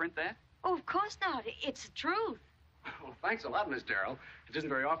mind if we print that? Oh, of course not. It's the truth. Well, thanks a lot, Miss Darell. It isn't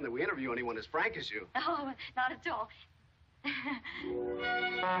very often that we interview anyone as frank as you. Oh, not at all.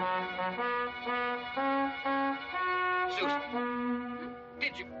 Susan,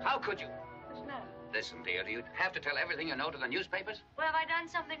 did you? How could you? What's the matter? Listen, dear, do you have to tell everything you know to the newspapers? Well, have I done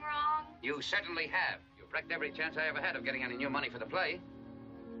something wrong? You certainly have. You've wrecked every chance I ever had of getting any new money for the play.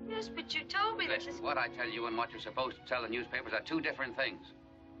 Yes, but you told me that Listen, this... what I tell you and what you're supposed to tell the newspapers are two different things.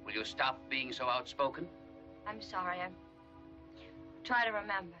 Will you stop being so outspoken? I'm sorry. I'm... Try to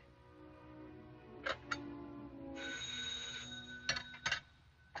remember.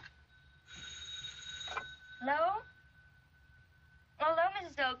 Hello? Hello,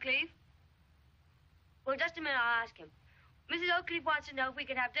 Mrs. O'Keefe. Well, just a minute, I'll ask him. Mrs. O'Keefe wants to know if we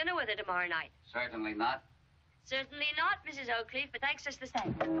can have dinner with her tomorrow night. Certainly not. Certainly not, Mrs. O'Keefe, but thanks just the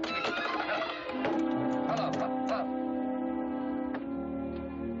same. Hello, hello.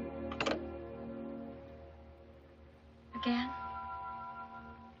 Again?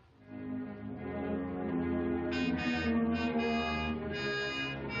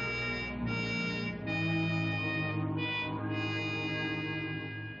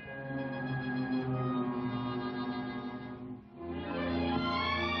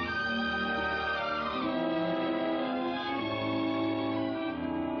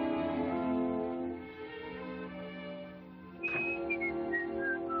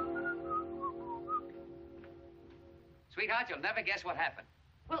 Sweetheart, you'll never guess what happened.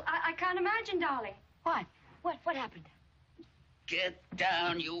 Well, I can't imagine, darling. What? What happened? Get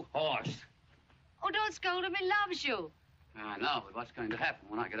down, you horse. Oh, don't scold him. He loves you. I know, but what's going to happen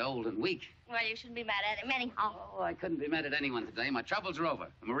when I get old and weak? Well, you shouldn't be mad at him anyhow. Oh, I couldn't be mad at anyone today. My troubles are over.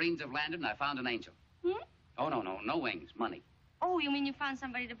 The Marines have landed, and I found an angel. Hmm? Oh, no wings, money. Oh, you mean you found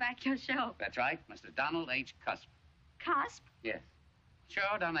somebody to back your show? That's right, Mr. Donald H. Cusp. Cusp? Yes.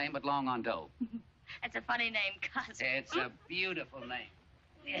 Short on name, but long on dough. That's a funny name, Cusp. It's a beautiful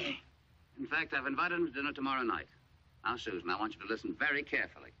name. In fact, I've invited him to dinner tomorrow night. Now, Susan, I want you to listen very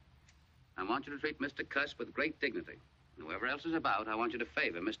carefully. I want you to treat Mr. Cusp with great dignity. And whoever else is about, I want you to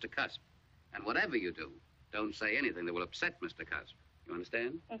favor Mr. Cusp. And whatever you do, don't say anything that will upset Mr. Cusp. You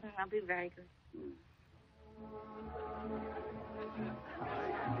understand? Mm-hmm. I'll be very good.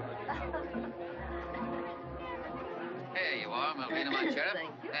 Here you are, Malvina, my cherub. Thank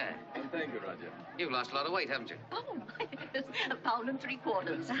you. Yeah. Thank you, Roger. You've lost a lot of weight, haven't you? Oh, yes. £1.75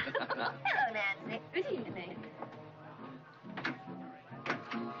 pounds. Hello, Nancy. Good evening.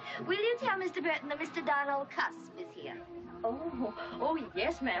 Will you tell Mr. Berton that Mr. Donald Cusp is here? Oh,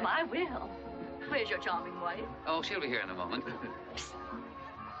 yes, ma'am, I will. Where's your charming wife? Oh, she'll be here in a moment.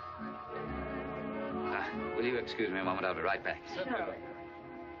 Will you excuse me a moment? I'll be right back. Sure.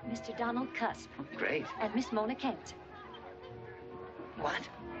 Mr. Donald Cusp. Great. And Miss Mona Kent. What?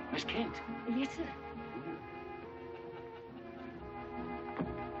 Miss Kent? Yes, sir.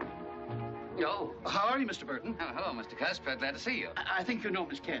 Oh. How are you, Mr. Berton? Oh, hello, Mr. Cusp. Glad to see you. I think you know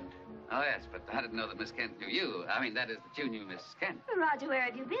Miss Kent. Oh, yes, but I didn't know that Miss Kent knew you. I mean, that is, that you knew Miss Kent. Roger, where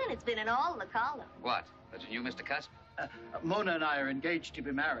have you been? It's been in all the columns. What? That you knew Mr. Cusp? Mona and I are engaged to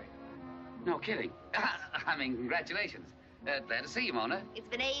be married. No kidding. I mean, congratulations. Glad to see you, Mona. It's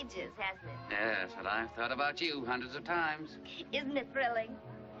been ages, hasn't it? Yes, and I've thought about you hundreds of times. Isn't it thrilling?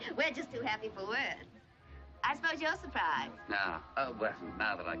 We're just too happy for words. I suppose you're surprised. Now, well,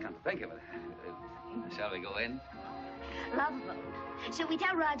 now that I come to think of it, shall we go in? Lovely. Shall we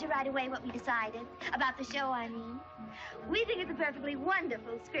tell Roger right away what we decided? About the show, I mean? We think it's a perfectly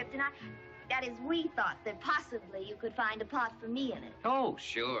wonderful script, and that is, we thought that possibly you could find a part for me in it. Oh,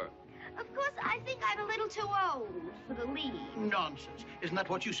 sure. Of course, I think I'm a little too old for the lead. Nonsense. Isn't that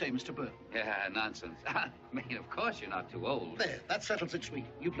what you say, Mr. Berton? Yeah, nonsense. I mean, of course you're not too old. There, that settles it, sweet.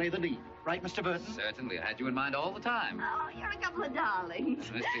 You play the lead. Right, Mr. Berton? Certainly. I had you in mind all the time. Oh, you're a couple of darlings.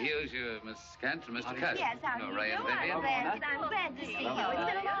 Mr. Hughes, you're Miss Kent and Mr. Cusp. Yes, how do you Ray and do? Vivian. I'm glad to see you.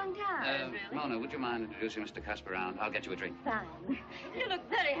 It's been a long time. Mona, would you mind introducing Mr. Cusp around? I'll get you a drink. Fine. You look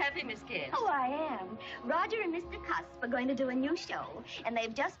very happy, Miss Kent. Oh, I am. Roger and Mr. Cusp are going to do a new show, and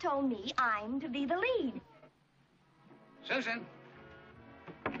they've just told me I'm to be the lead. Susan.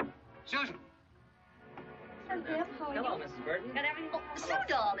 Susan. Hello, Bill. How are you? Hello, Mrs. Berton. Got everything? Oh, Sue,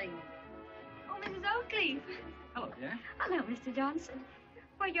 darling. Oh, Mrs. O'Keefe. Hello, dear. Hello, Mr. Johnson.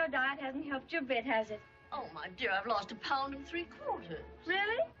 Well, your diet hasn't helped you a bit, has it? Oh, my dear, I've lost £1.75 pounds.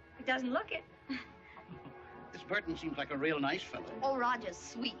 Really? It doesn't look it. Miss Berton seems like a real nice fellow. Oh, Roger's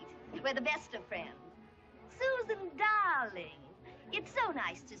sweet. We're the best of friends. Susan, darling. It's so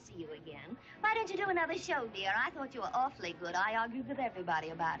nice to see you again. Why don't you do another show, dear? I thought you were awfully good. I argued with everybody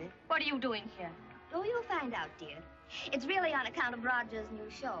about it. What are you doing here? Oh, you'll find out, dear. It's really on account of Roger's new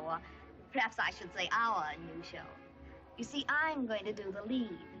show, or perhaps I should say our new show. You see, I'm going to do the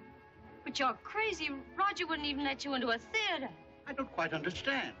lead. But you're crazy. Roger wouldn't even let you into a theater. I don't quite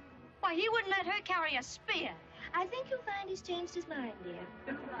understand. Why, he wouldn't let her carry a spear. I think you'll find he's changed his mind,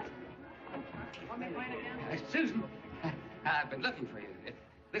 dear. Susan, I've been looking for you.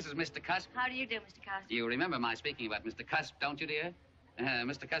 This is Mr. Cusp. How do you do, Mr. Cusp? You remember my speaking about Mr. Cusp, don't you, dear?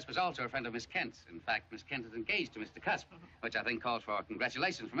 Mr. Cusp is also a friend of Miss Kent's. In fact, Miss Kent is engaged to Mr. Cusp, which I think calls for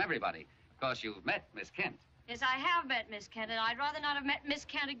congratulations from everybody. Of course, you've met Miss Kent. Yes, I have met Miss Kent, and I'd rather not have met Miss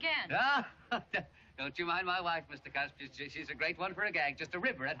Kent again. Ah, don't you mind my wife, Mr. Cusp. She's a great one for a gag, just a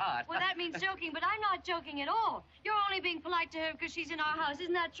ripper at heart. Well, that means joking, but I'm not joking at all. You're only being polite to her because she's in our house.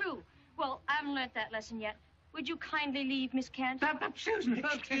 Isn't that true? Well, I haven't learnt that lesson yet. Would you kindly leave, Miss Kent? Susan.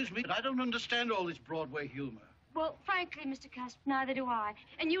 Excuse me, but I don't understand all this Broadway humor. Well, frankly, Mr. Cusp, neither do I.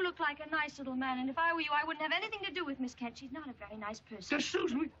 And you look like a nice little man, and if I were you, I wouldn't have anything to do with Miss Kent. She's not a very nice person.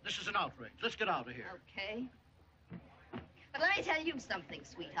 Susan, this is an outrage. Let's get out of here. Okay. But let me tell you something,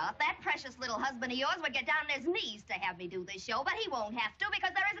 sweetheart. That precious little husband of yours would get down on his knees to have me do this show, but he won't have to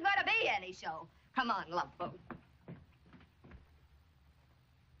because there isn't going to be any show. Come on, love boat.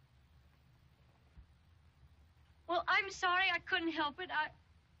 Well, I'm sorry. I couldn't help it.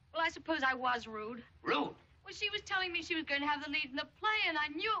 Well, I suppose I was rude. Rude? Well, she was telling me she was going to have the lead in the play, and I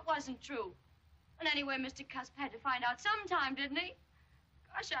knew it wasn't true. And anyway, Mr. Cusp had to find out sometime, didn't he?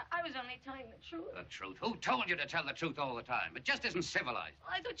 Gosh, I was only telling the truth. The truth? Who told you to tell the truth all the time? It just isn't civilized.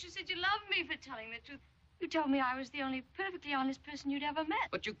 Well, I thought you said you loved me for telling the truth. You told me I was the only perfectly honest person you'd ever met.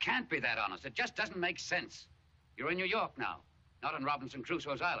 But you can't be that honest. It just doesn't make sense. You're in New York now, not on Robinson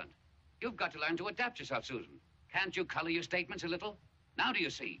Crusoe's island. You've got to learn to adapt yourself, Susan. Can't you color your statements a little? Now do you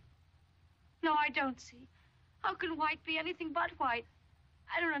see? No, I don't see. How can white be anything but white?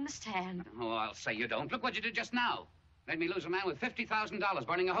 I don't understand. Oh, I'll say you don't. Look what you did just now. Made me lose a man with $50,000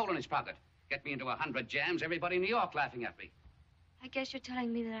 burning a hole in his pocket. Get me into 100 jams, everybody in New York laughing at me. I guess you're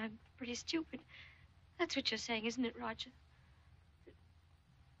telling me that I'm pretty stupid. That's what you're saying, isn't it, Roger? That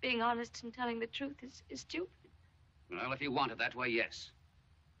being honest and telling the truth is stupid. Well, if you want it that way, yes.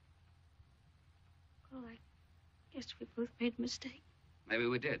 Well, I guess we both made a mistake. Maybe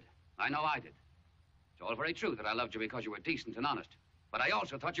we did. I know I did. It's all very true that I loved you because you were decent and honest. But I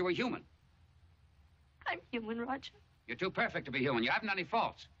also thought you were human. I'm human, Roger. You're too perfect to be human. You haven't any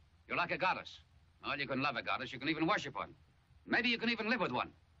faults. You're like a goddess. Well, you can love a goddess. You can even worship one. Maybe you can even live with one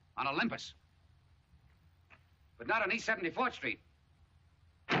on Olympus. But not on East 74th Street.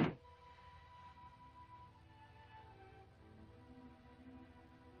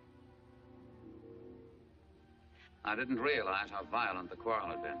 I didn't realize how violent the quarrel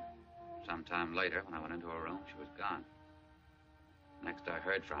had been. Sometime later, when I went into her room, she was gone. Next I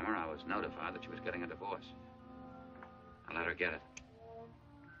heard from her, I was notified that she was getting a divorce. I let her get it.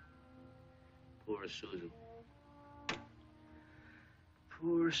 Poor Susan.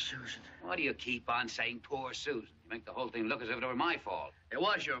 Poor Susan. Why do you keep on saying poor Susan? You make the whole thing look as if it were my fault. It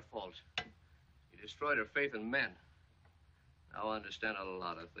was your fault. You destroyed her faith in men. Now I understand a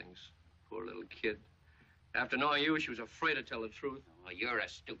lot of things. Poor little kid. After knowing you, she was afraid to tell the truth. Oh, you're a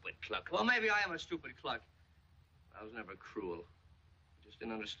stupid cluck. Well, maybe I am a stupid cluck. I was never cruel. I just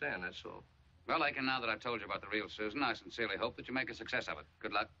didn't understand, that's all. Well, Aiken, now that I've told you about the real Susan, I sincerely hope that you make a success of it.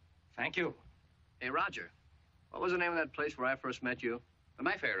 Good luck. Thank you. Hey, Roger, what was the name of that place where I first met you? The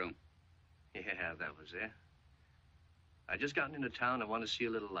Mayfair Room. Yeah, that was it. I just gotten into town and wanted to see a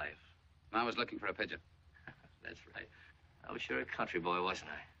little life. I was looking for a pigeon. That's right. I was sure a country boy,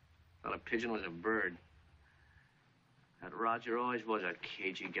 wasn't I? Thought a pigeon was a bird. That Roger always was a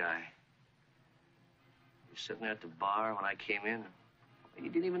cagey guy. He was sitting there at the bar when I came in. He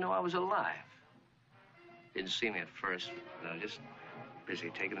didn't even know I was alive. Didn't see me at first, but I was just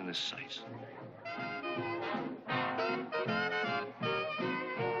busy taking in the sights. Good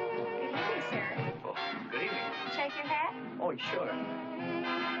evening, sir. Oh, good evening. Shake your hat? Oh, sure.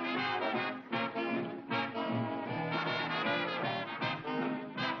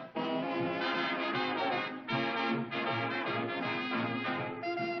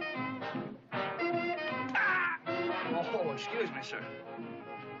 Oh, excuse me, sir.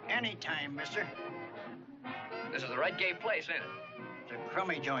 Anytime, mister. This is the right gay place, ain't it? It's a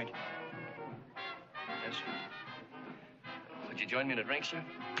crummy joint. Yes, sir. Would you join me in a drink, sir?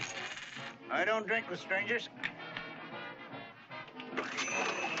 I don't drink with strangers.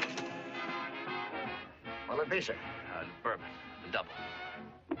 What'll it be, sir? Bourbon, the double.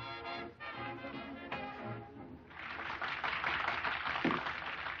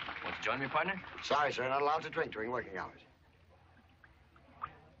 Want to join me, partner? Sorry, sir. Not allowed to drink during working hours.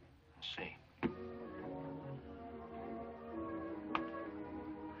 Let's see.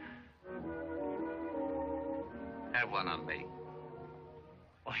 Have one on me.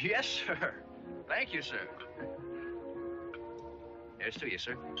 Oh, yes, sir. Thank you, sir. Here's to you,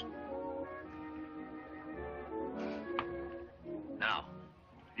 sir. Now,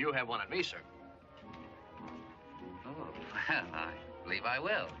 you have one on me, sir. Oh, well, I believe I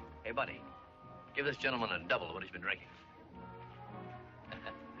will. Hey, buddy, give this gentleman a double of what he's been drinking.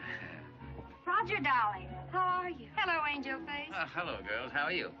 Roger, darling. How are you? Hello, Angel Face. Hello, girls. How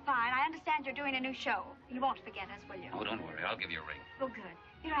are you? Fine. I understand you're doing a new show. You won't forget us, will you? Oh, don't worry. I'll give you a ring. Oh, good.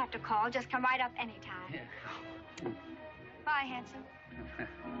 You don't have to call. Just come right up anytime. Yeah. Bye, handsome.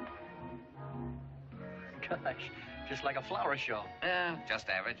 Gosh, just like a flower show. Yeah, just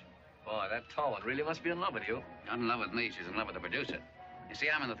average. Boy, that tall one really must be in love with you. Not in love with me. She's in love with the producer. You see,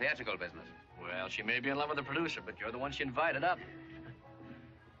 I'm in the theatrical business. Well, she may be in love with the producer, but you're the one she invited up.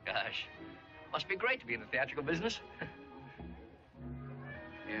 Gosh, must be great to be in the theatrical business.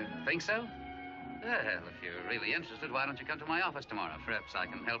 You think so? Well, if you're really interested, why don't you come to my office tomorrow? Perhaps I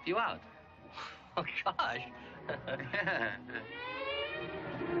can help you out. Oh, gosh.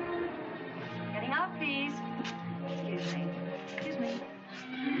 Getting out, please. Excuse me. Excuse me.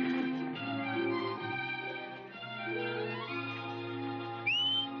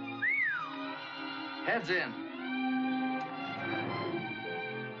 Heads in.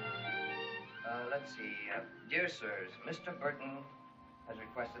 Let's see. Dear sirs, Mr. Berton has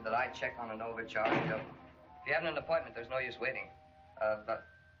requested that I check on an overcharge of... If you haven't an appointment, there's no use waiting.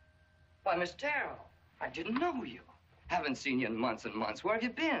 Why, Miss Darell, I didn't know you. Haven't seen you in months and months. Where have you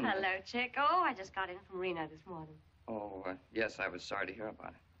been? Hello, Chick. Oh, I just got in from Reno this morning. Oh, yes, I was sorry to hear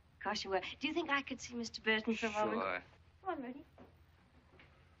about it. Of course you were. Do you think I could see Mr. Berton for a moment? Sure. Come on, Rudy.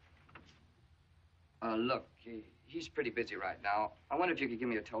 Look, he's pretty busy right now. I wonder if you could give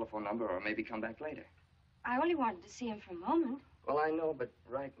me a telephone number or maybe come back later. I only wanted to see him for a moment. Well, I know, but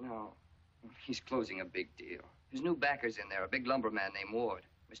right now, he's closing a big deal. His new backer's in there, a big lumberman named Ward.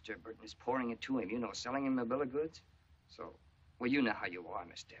 Mr. Berton is pouring it to him, you know, selling him a bill of goods. So, well, you know how you are,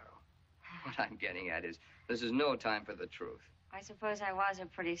 Miss Darell. What I'm getting at is, this is no time for the truth. I suppose I was a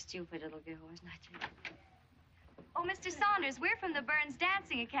pretty stupid little girl, wasn't I, Chick? Oh, Mr. Saunders, we're from the Burns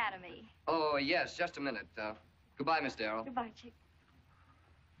Dancing Academy. Oh, yes, just a minute. Goodbye, Miss Darell. Goodbye, Chick.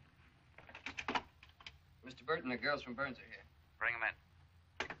 Mr. Berton, the girls from Burns are here. Bring him in.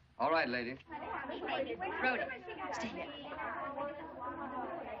 All right, lady. Rhoda, stay here.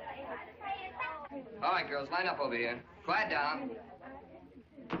 All right, girls, line up over here. Quiet down.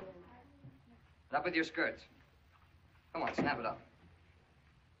 Up with your skirts. Come on, snap it up.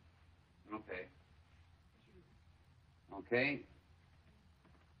 Okay. Okay.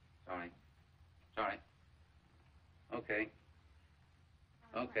 Sorry. Sorry. Okay.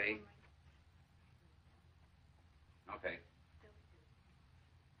 Okay. Okay.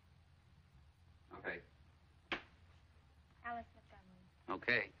 Okay.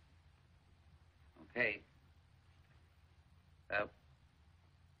 Okay. Okay.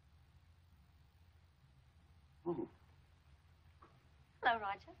 Ooh. Hello,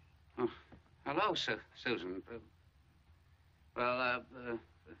 Roger. Oh, hello, Susan.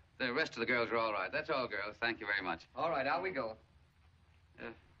 The rest of the girls are all right. That's all, girls. Thank you very much. All right, out we go.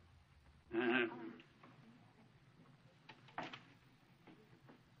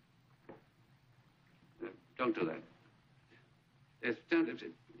 Don't do that.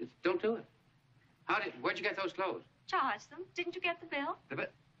 Don't do it. Where'd you get those clothes? Charge them. Didn't you get the bill? The bill?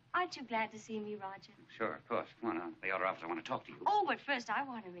 Aren't you glad to see me, Roger? Sure, of course. Come on, the other office. I want to talk to you. Oh, but first I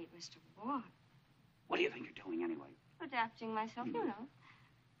want to meet Mr. Ward. What do you think you're doing anyway? Adapting myself, you know.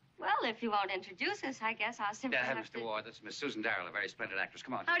 Well, if you won't introduce us, I guess I'll simply have Mr. Ward, that's Miss Susan Darell, a very splendid actress.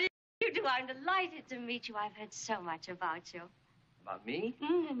 Come on. How do you do? I'm delighted to meet you. I've heard so much about you. About me?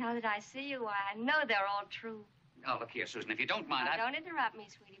 And now that I see you, I know they're all true. Oh, look here, Susan, if you don't mind, Don't interrupt me,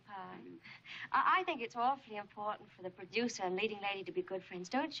 sweetie pie. I think it's awfully important for the producer and leading lady to be good friends,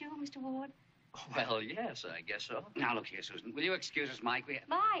 don't you, Mr. Ward? Well, yes, I guess so. Now, look here, Susan. Will you excuse us, Mike?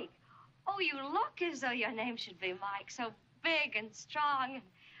 Mike? Oh, you look as though your name should be Mike. So big and strong.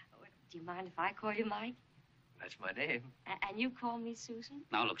 Do you mind if I call you Mike? That's my name. And you call me Susan?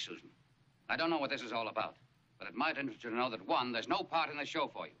 Now, look, Susan. I don't know what this is all about, but it might interest you to know that, one, there's no part in the show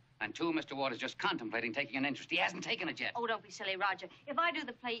for you. And two, Mr. Ward is just contemplating taking an interest. He hasn't taken it yet. Oh, don't be silly, Roger. If I do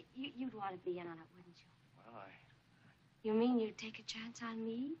the play, you'd want to be in on it, wouldn't you? Well, You mean you'd take a chance on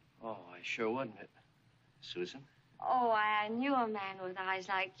me? Oh, I sure wouldn't. Susan? Oh, I knew a man with eyes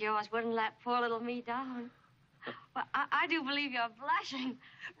like yours wouldn't let poor little me down. Well, I do believe you're blushing.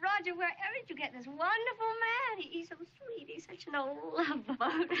 Roger, wherever did you get this wonderful man? He's so sweet. He's such an old love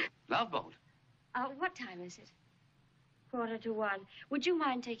boat. Love boat? What time is it? 1:45. Would you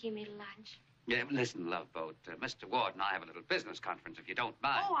mind taking me to lunch? Yeah, listen, Love Boat. Mr. Ward and I have a little business conference, if you don't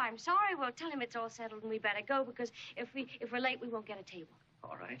mind. Oh, I'm sorry. We'll tell him it's all settled and we better go because if we're late, we won't get a table.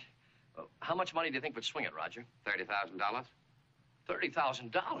 All right. How much money do you think would swing it, Roger? $30,000.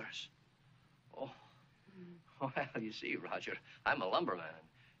 $30,000? Oh. Well, you see, Roger, I'm a lumberman.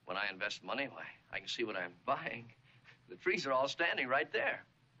 When I invest money, why, I can see what I'm buying. The trees are all standing right there.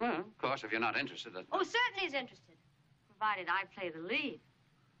 Well, of course, if you're not interested. Oh, certainly he's interested, provided I play the lead.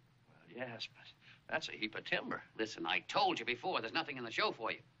 Well, yes, but that's a heap of timber. Listen, I told you before, there's nothing in the show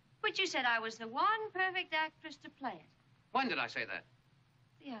for you. But you said I was the one perfect actress to play it. When did I say that?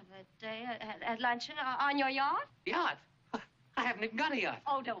 The other day at luncheon on your yacht. Yacht? I haven't even got a yacht.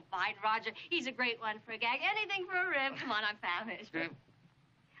 Oh, don't mind Roger. He's a great one for a gag. Anything for a rib. Come on, I'm famished.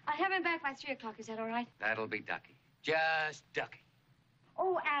 I'll have him back by 3 o'clock. Is that all right? That'll be ducky. Just ducky.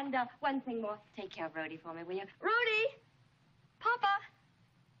 Oh, and one thing more. Take care of Rhodey for me, will you? Rhodey! Papa!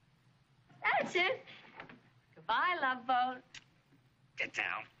 That's it. Goodbye, Love Boat. Get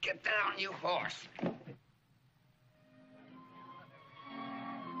down. Get down, you horse.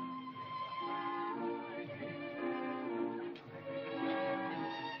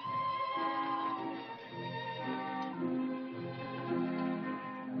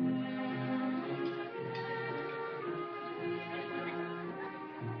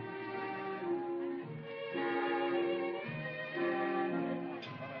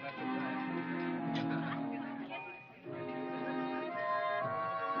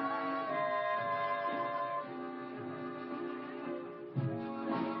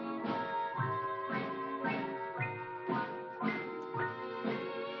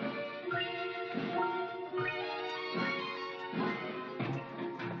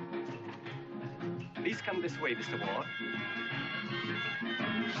 Please come this way, Mr. Ward.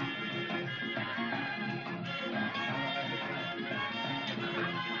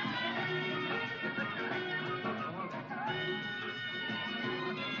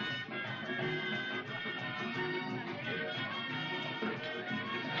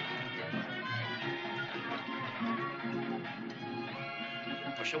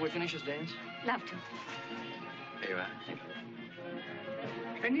 Well, shall we finish this dance? Love to. Here you are.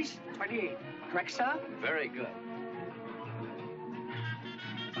 Finished? 28. Correct, sir? Very good.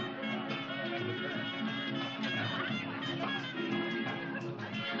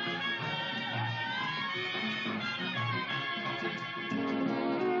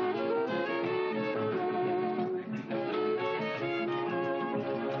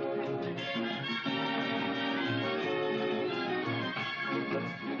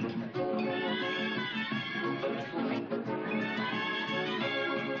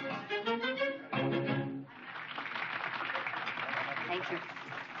 Thank you.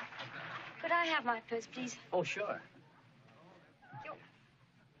 Could I have my purse, please? Oh, sure.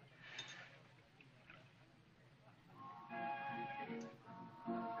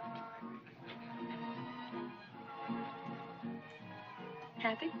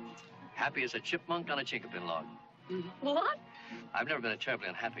 Happy? Happy as a chipmunk on a chinkapin log. What? I've never been a terribly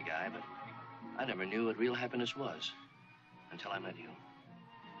unhappy guy, but I never knew what real happiness was until I met you.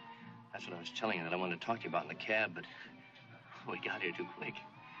 That's what I was telling you that I wanted to talk to you about in the cab, but we got here too quick.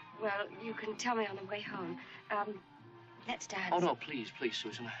 Well, you can tell me on the way home. Let's dance. Oh, no, please, please,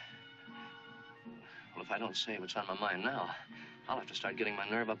 Susan. Well, if I don't say what's on my mind now, I'll have to start getting my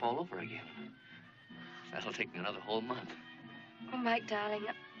nerve up all over again. That'll take me another whole month. Oh, Mike, darling,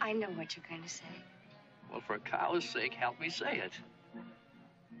 I know what you're going to say. Well, for a cow's sake, help me say it.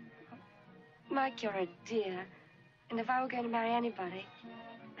 Mike, you're a dear. And if I were going to marry anybody,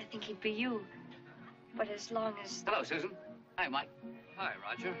 I think he'd be you. But as long as... Hello, Susan. Hi, Mike. Hi,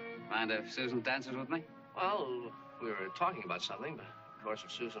 Roger. Mind if Susan dances with me? Well, we were talking about something, but of course,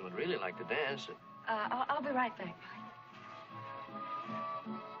 if Susan would really like to dance... I'll be right back, Mike.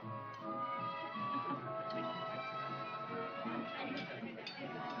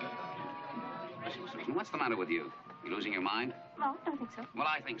 Susan, what's the matter with you? You losing your mind? No, I don't think so. Well,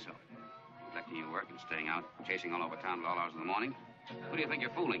 I think so. Neglecting your work and staying out, chasing all over town at all hours of the morning. Who do you think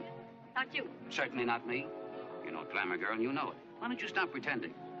you're fooling? Not you. Certainly not me. You're no glamour girl, and you know it. Why don't you stop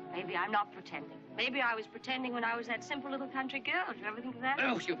pretending? Maybe I'm not pretending. Maybe I was pretending when I was that simple little country girl. Did you ever think of that?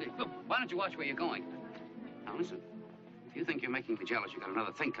 Oh, look, why don't you watch where you're going? Now, listen. If you think you're making me jealous, you've got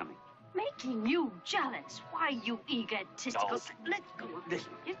another thing coming. Making you jealous? Why, you egotistical... Oh. Let go of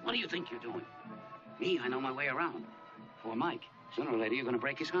Listen, what do you think you're doing? Me, I know my way around. Poor Mike. Sooner or later, you're going to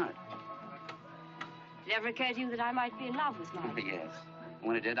break his heart. Did it ever occur to you that I might be in love with Mike? Yes.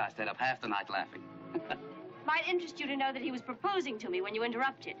 When it did, I stayed up half the night laughing. Might interest you to know that he was proposing to me when you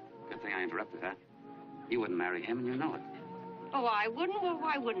interrupted. Good thing I interrupted, huh? You wouldn't marry him, and you know it. Oh, I wouldn't? Well,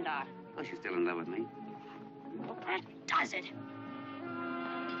 why wouldn't I? Well, she's still in love with me. Well, that does it.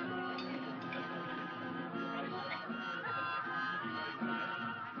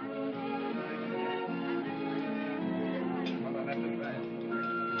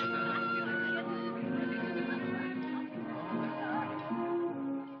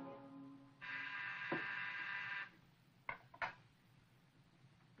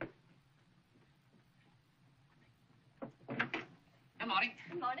 Good morning.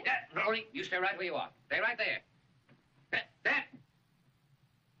 Good morning. Yeah, Rory, you stay right where you are. Stay right there. There.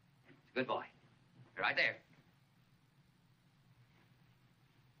 Good boy. You're right there.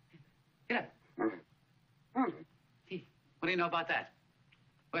 Get up. What do you know about that?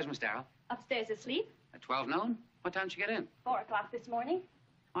 Where's Miss Darell? Upstairs asleep. At 12 noon? What time did she get in? 4 o'clock this morning.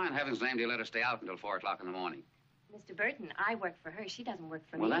 Why in heaven's name do you let her stay out until 4 o'clock in the morning? Mr. Berton, I work for her. She doesn't work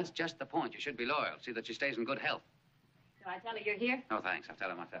for Well, me. that's just the point. You should be loyal. See that she stays in good health. Shall I tell her you're here? No, thanks. I'll tell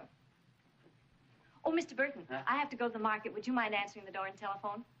her myself. Oh, Mr. Berton, Huh? I have to go to the market. Would you mind answering the door and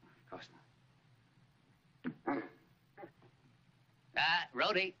telephone? Of course not.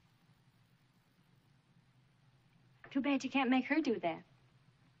 Rhodey. Too bad you can't make her do that.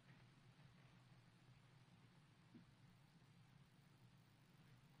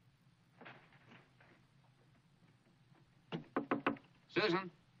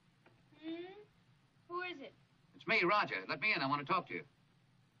 Susan, Who is it? it's me, Roger. Let me in. I want to talk to you.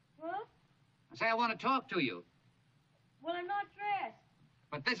 What? I say I want to talk to you. Well, I'm not dressed.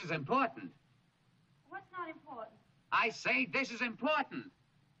 But this is important. What's not important? I say this is important.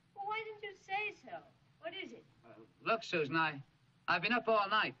 Well, why didn't you say so? What is it? Look, Susan, I've been up all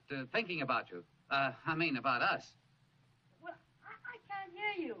night thinking about you. About us. Well, I can't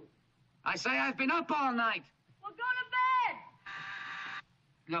hear you. I say I've been up all night. Well, go to bed.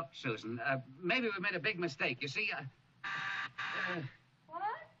 Look, Susan, maybe we made a big mistake. You see, What?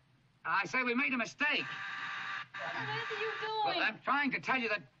 I say we made a mistake. What on earth are you doing? Well, I'm trying to tell you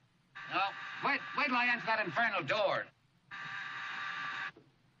that... Oh, wait till I answer that infernal door.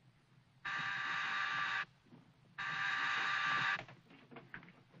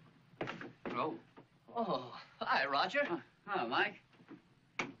 Oh. Oh, hi, Roger. Oh, Mike.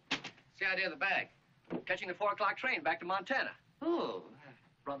 What's the idea of the bag? Catching the 4 o'clock train back to Montana. Oh.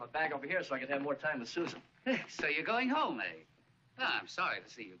 Brought my bag over here so I could have more time with Susan. So you're going home, eh? Well, I'm sorry to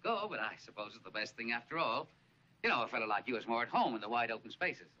see you go, but I suppose it's the best thing after all. You know, a fellow like you is more at home in the wide open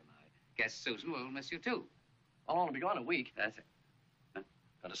spaces, and I guess Susan will miss you, too. I'll only be gone a week. That's it. Huh?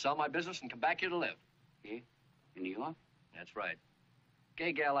 Gotta sell my business and come back here to live. Here? In New York? That's right.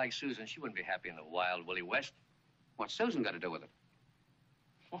 Gay gal like Susan, she wouldn't be happy in the wild Willie West. What's Susan got to do with it?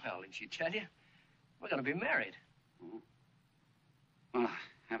 Well, didn't she tell you? We're gonna be married. Oh. Well, I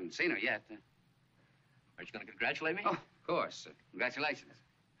haven't seen her yet. Aren't you gonna congratulate me? Oh, of course. Congratulations.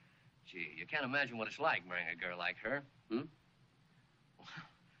 Gee, you can't imagine what it's like marrying a girl like her. Hmm? Well,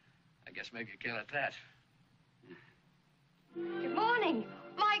 I guess maybe you can at that. Good morning.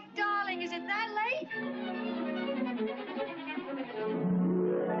 Mike, darling, is it that late?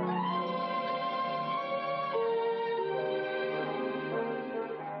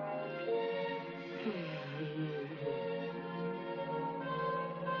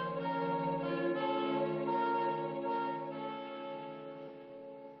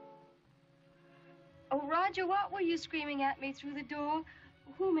 Oh, Roger, what were you screaming at me through the door?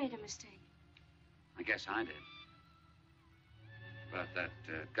 Who made a mistake? I guess I did. About that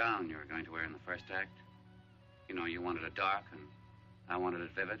gown you were going to wear in the first act. You know, you wanted it dark, and I wanted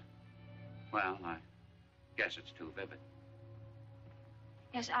it vivid. Well, I guess it's too vivid.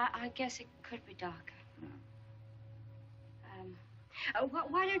 Yes, I guess it could be darker.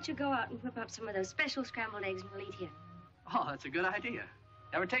 Why don't you go out and whip up some of those special scrambled eggs and we'll eat here? Oh, that's a good idea.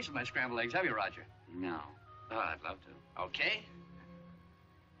 Never tasted my scrambled eggs, have you, Roger? No. Oh, I'd love to. Okay.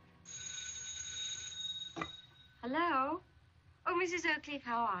 Hello? Oh, Mrs. O'Keefe,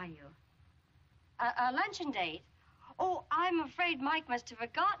 how are you? A luncheon date? Oh, I'm afraid Mike must have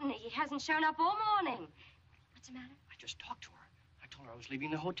forgotten. He hasn't shown up all morning. What's the matter? I just talked to her. I told her I was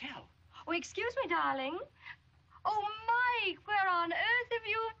leaving the hotel. Oh, excuse me, darling. Oh, Mike, where on earth have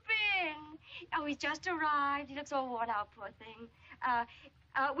you been? Oh, he's just arrived. He looks all worn out, poor thing.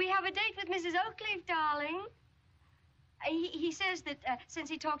 We have a date with Mrs. O'Keefe, darling. He says that since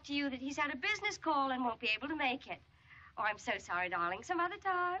he talked to you that he's had a business call and won't be able to make it. Oh, I'm so sorry, darling. Some other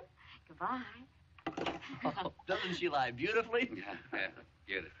time. Goodbye. Oh, doesn't she lie beautifully? Yeah,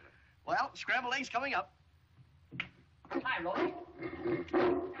 beautiful. Well, scrambled eggs coming up. Hi, Roy.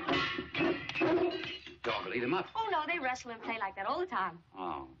 Dog will eat him up. Oh, no, they wrestle and play like that all the time.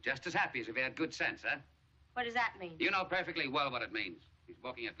 Oh, just as happy as if he had good sense, huh? What does that mean? You know perfectly well what it means. He's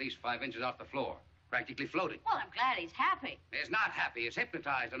walking at least 5 inches off the floor, practically floating. Well, I'm glad he's happy. He's not happy. He's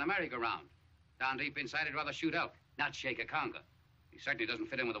hypnotized on a merry-go-round. Down deep inside, he'd rather shoot elk, not shake a conga. He certainly doesn't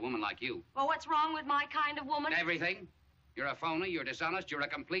fit in with a woman like you. Well, what's wrong with my kind of woman? Everything. You're a phony, you're dishonest, you're a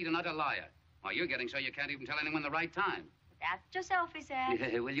complete and utter liar. Why, you're getting so you can't even tell anyone the right time. Adapt yourself, he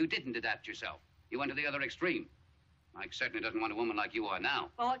said. Well, you didn't adapt yourself. You went to the other extreme. Mike certainly doesn't want a woman like you are now.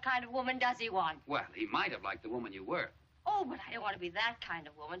 Well, what kind of woman does he want? Well, he might have liked the woman you were. Oh, but I don't want to be that kind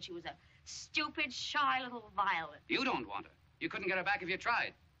of woman. She was a stupid, shy little violet. You don't want her. You couldn't get her back if you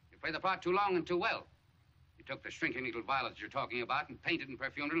tried. You played the part too long and too well. You took the shrinking little violet you're talking about and painted and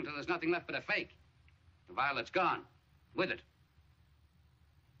perfumed it until there's nothing left but a fake. The violet's gone. With it.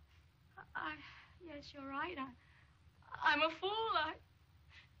 Yes, you're right. I'm a fool.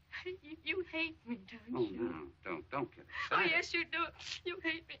 You hate me, don't you? No, don't get Oh, excited. yes, you do. You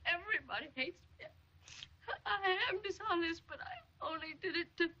hate me. Everybody hates me. I am dishonest, but I only did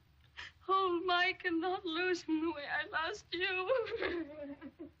it to hold Mike and not lose him the way I lost you.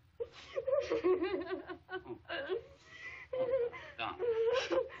 Don,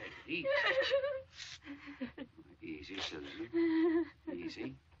 take it easy. Easy, Susan.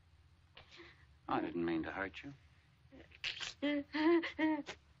 Easy. I didn't mean to hurt you.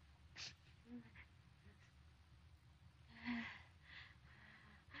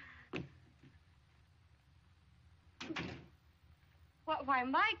 Why,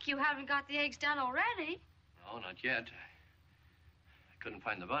 Mike, you haven't got the eggs done already. No, not yet. I couldn't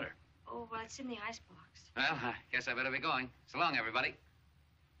find the butter. Oh, well, it's in the icebox. Well, I guess I better be going. So long, everybody.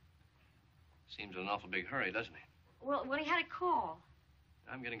 Seems an awful big hurry, doesn't he? Well, he had a call.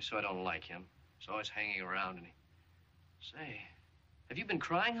 I'm getting so I don't like him. He's always hanging around, and he... Say, Have you been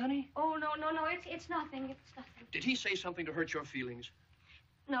crying, honey? Oh, no, it's nothing. It's nothing. Did he say something to hurt your feelings?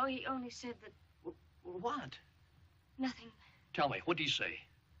 No, he only said that... What? Nothing. Tell me, what did he say?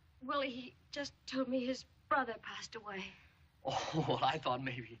 Well, he just told me his brother passed away. Oh, well, I thought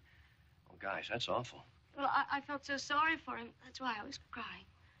maybe... Oh, gosh, that's awful. Well, I felt so sorry for him. That's why I was crying.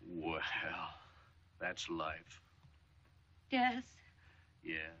 Well, that's life. Yes.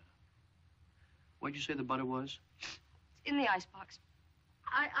 Yeah. What'd you say the butter was? It's in the icebox.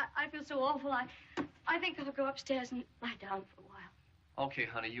 I feel so awful. I think I'll go upstairs and lie down for a while. Okay,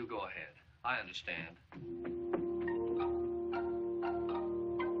 honey, you go ahead. I understand.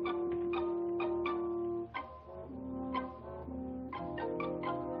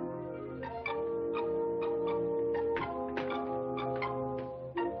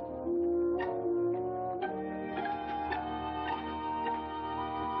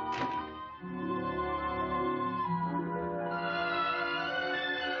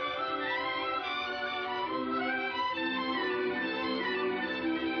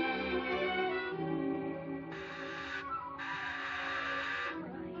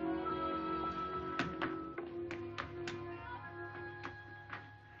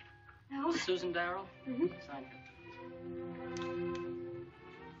 Susan Darell? Mm-hmm. Sign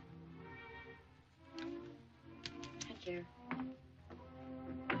Thank you.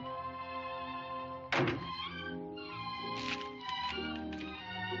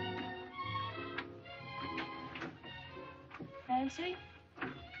 Nancy?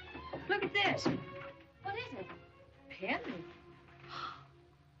 Look at this. What is it? Pen.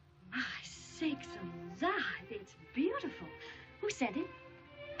 My sakes alive, it's beautiful. Who sent it?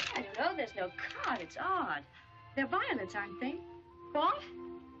 I don't know. There's no card. It's odd. They're violets, aren't they? What?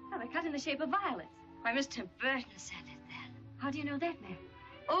 Oh, they're cut in the shape of violets. Why, Mr. Berton sent it then. How do you know that, ma'am?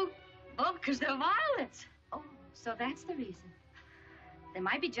 Oh, because they're violets. Oh, so that's the reason. They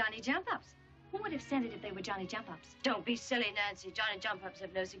might be Johnny Jump-Ups. Who would have sent it if they were Johnny Jump-Ups? Don't be silly, Nancy. Johnny Jump-Ups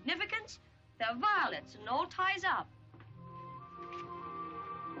have no significance. They're violets and all ties up.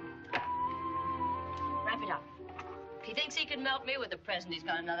 Wrap it up. If he thinks he can melt me with a present, he's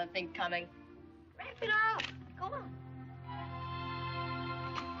got another thing coming. Wrap it up. Go on.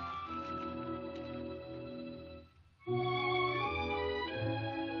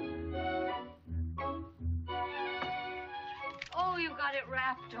 Oh, you got it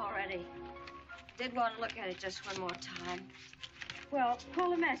wrapped already. Did want to look at it just one more time. Well, call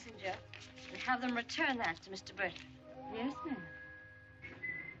the messenger and have them return that to Mr. Brent. Yes, ma'am.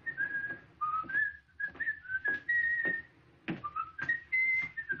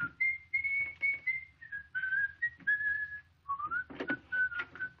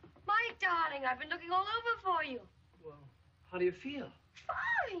 Darling, I've been looking all over for you. Well, how do you feel?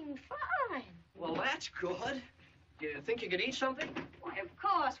 Fine, fine. Well, that's good. You think you could eat something? Why, of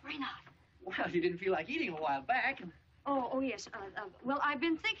course. Why not? Well, you didn't feel like eating a while back. And... Oh, yes. Well, I've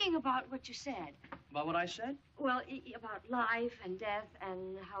been thinking about what you said. About what I said? Well, about life and death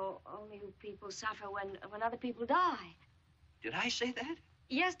and how only people suffer when other people die. Did I say that?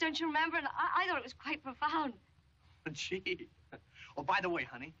 Yes, don't you remember? And I thought it was quite profound. Gee. Oh, by the way,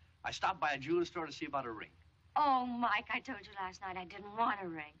 honey, I stopped by a jeweler's store to see about a ring. Oh, Mike, I told you last night I didn't want a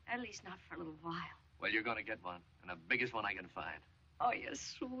ring. At least not for a little while. Well, you're going to get one, and the biggest one I can find. Oh, you're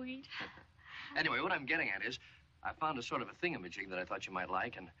sweet. Anyway, what I'm getting at is, I found a sort of a thingamajig that I thought you might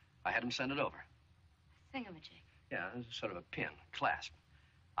like, and I had him send it over. Thingamajig? Yeah, it's sort of a pin, clasp.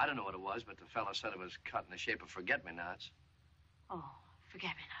 I don't know what it was, but the fellow said it was cut in the shape of forget-me-nots. Oh,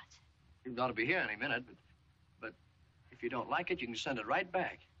 forget-me-nots. It ought to be here any minute, but if you don't like it, you can send it right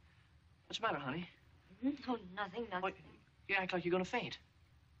back. What's the matter, honey? Oh, nothing. Oh, you act like you're going to faint.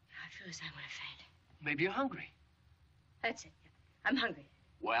 I feel as I'm going to faint. Maybe you're hungry. That's it. I'm hungry.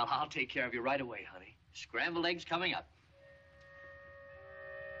 Well, I'll take care of you right away, honey. Scrambled eggs coming up.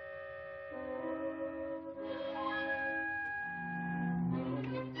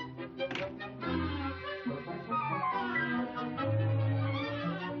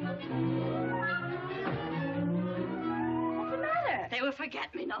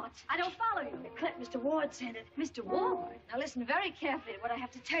 Forget-me-nots. I don't follow you. Mr. Ward sent it. Mr. Ward? Now listen very carefully to what I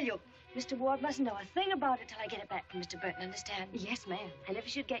have to tell you. Mr. Ward mustn't know a thing about it till I get it back from Mr. Berton, understand? Yes, ma'am. And if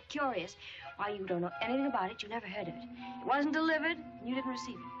you should get curious, why, you don't know anything about it, you never heard of it. It wasn't delivered, and you didn't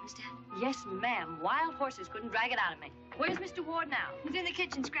receive it, understand? Yes, ma'am. Wild horses couldn't drag it out of me. Where's Mr. Ward now? He's in the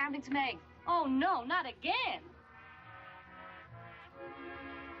kitchen scrambling some eggs. Oh, no, not again.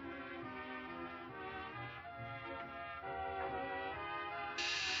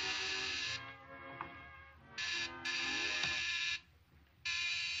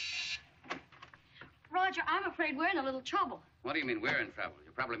 Roger, I'm afraid we're in a little trouble. What do you mean we're in trouble?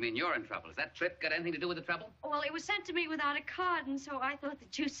 You probably mean you're in trouble. Has that trip got anything to do with the trouble? Well, it was sent to me without a card, and so I thought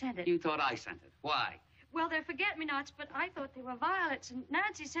that you sent it. You thought I sent it. Why? Well, they're forget-me-nots, but I thought they were violets, and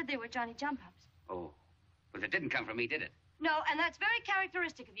Nancy said they were Johnny Jump-Ups. Oh. But it didn't come from me, did it? No, and that's very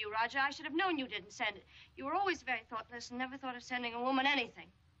characteristic of you, Roger. I should have known you didn't send it. You were always very thoughtless and never thought of sending a woman anything.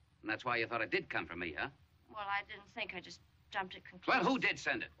 And that's why you thought it did come from me, huh? Well, I didn't think. I just jumped at conclusions. Well, who did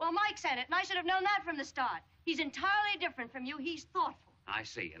send it? Well, Mike sent it, and I should have known that from the start. He's entirely different from you. He's thoughtful. I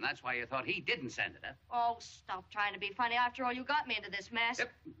see, and that's why you thought he didn't send it, huh? Oh, stop trying to be funny. After all, you got me into this mess.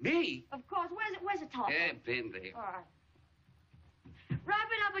 Me? Of course. Where's the top? Yeah, been there. All right. Wrap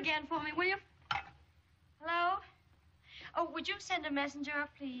it up again for me, will you? Hello? Oh, would you send a messenger up,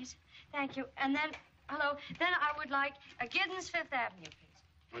 please? Thank you. And then, hello, then I would like a Giddens Fifth Avenue, please.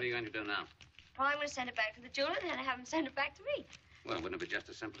 What are you going to do now? Well, I'm going to send it back to the jeweler and have him send it back to me. Well, wouldn't it be just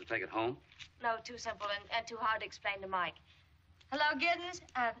as simple to take it home? No, too simple and too hard to explain to Mike. Hello, Giddens.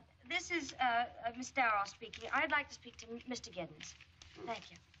 This is Miss Darell speaking. I'd like to speak to Mr. Giddens.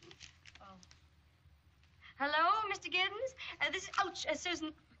 Thank you. Oh. Hello, Mr. Giddens. This is,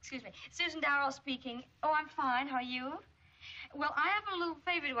 Susan, excuse me, Susan Darell speaking. Oh, I'm fine. How are you? Well, I have a little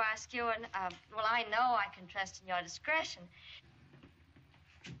favor to ask you, and, well, I know I can trust in your discretion.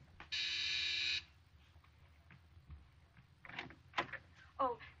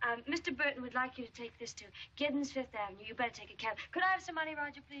 Oh, Mr. Berton would like you to take this to Giddens Fifth Avenue. You better take a cab. Could I have some money,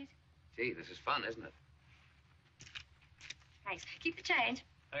 Roger, please? Gee, this is fun, isn't it? Thanks. Keep the change.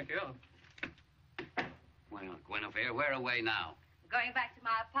 Thank you. Well, Guinevere, we're away now. Going back to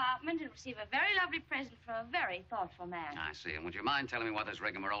my apartment and receive a very lovely present from a very thoughtful man. I see. And would you mind telling me what this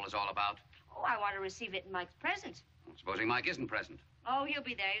rigmarole is all about? Oh, I want to receive it in Mike's present. Well, supposing Mike isn't present. Oh, he'll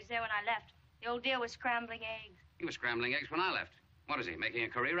be there. He was there when I left. The old dear was scrambling eggs. He was scrambling eggs when I left. What is he, making a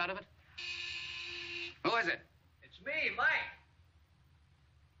career out of it? Who is it? It's me, Mike.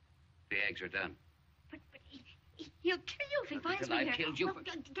 The eggs are done. But he'll kill you if he finds me I've here. killed you Well, for...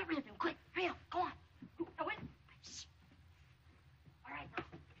 get rid of him, quick. Hurry up. Go on. Now, wait. All right,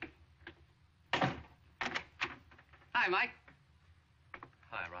 now. Hi, Mike.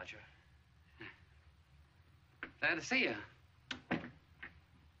 Hi, Roger. Glad to see you.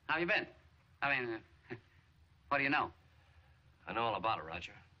 How you been? I mean, what do you know? I know all about it,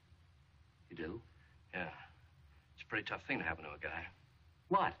 Roger. You do? Yeah. It's a pretty tough thing to happen to a guy.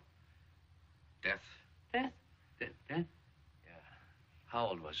 What? Death. Death? Death? Yeah. How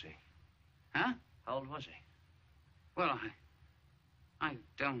old was he? Huh? How old was he? Well, I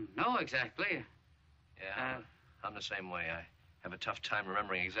don't know exactly. Yeah, I'm the same way. I have a tough time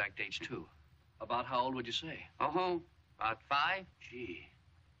remembering exact dates, too. About how old would you say? Oh, about 5. Gee,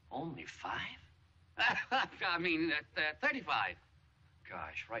 only 5? I mean, 35.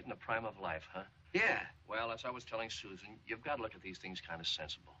 Gosh, right in the prime of life, huh? Yeah. Well, as I was telling Susan, you've got to look at these things kind of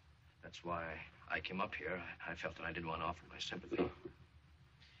sensible. That's why I came up here. I felt that I did want to offer my sympathy.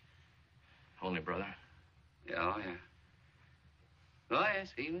 Only brother? Yeah, oh, yeah. Oh,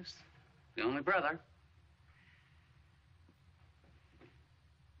 yes, he was the only brother.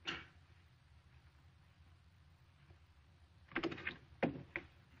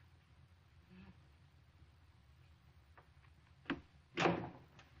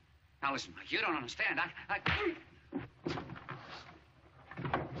 Now, listen, Mike, you don't understand. Mike,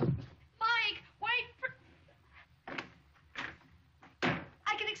 wait for...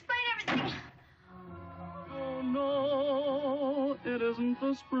 I can explain everything. Oh, no, it isn't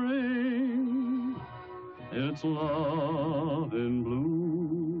the spring. It's love in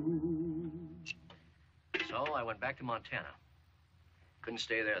bloom. So I went back to Montana. Couldn't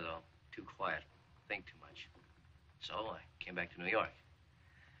stay there, though. Too quiet. Think too much. So I came back to New York.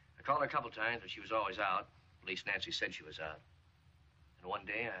 I called her a couple times, but she was always out. At least Nancy said she was out. And one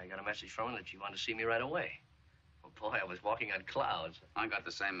day, I got a message from her that she wanted to see me right away. Well, boy, I was walking on clouds. I got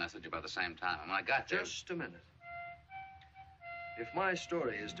the same message about the same time. And when I got there... Just a minute. If my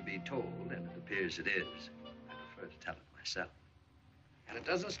story is to be told, and it appears it is, I prefer to tell it myself. And it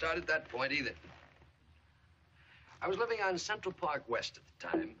doesn't start at that point either. I was living on Central Park West at the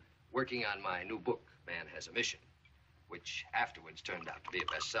time, working on my new book, Man Has a Mission, which afterwards turned out to be a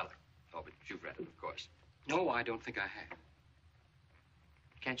bestseller. Oh, but you've read it, of course. No, I don't think I have.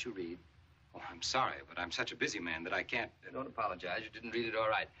 Can't you read? Oh, I'm sorry, but I'm such a busy man that I can't... Don't apologize. You didn't read it all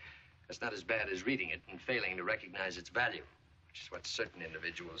right. That's not as bad as reading it and failing to recognize its value, which is what certain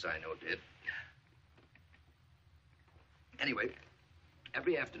individuals I know did. Anyway,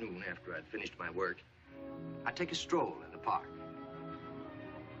 every afternoon after I'd finished my work, I'd take a stroll in the park.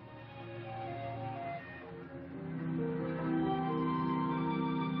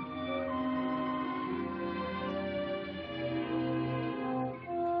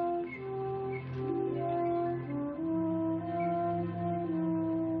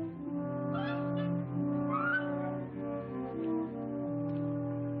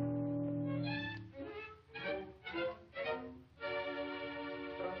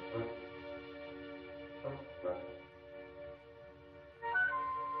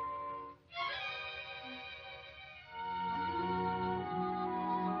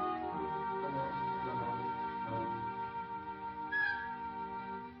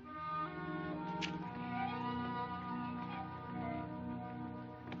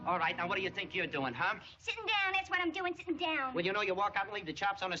 All right, now what do you think you're doing, huh? Sitting down, that's what I'm doing, sitting down. Well, you know you walk out and leave the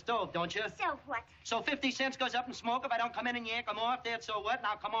chops on the stove, don't you? So what? So 50 cents goes up in smoke if I don't come in and yank them off there, so what?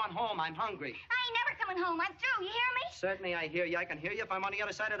 Now come on home, I'm hungry. I ain't never coming home. I'm through, you hear me? Certainly I hear you. I can hear you if I'm on the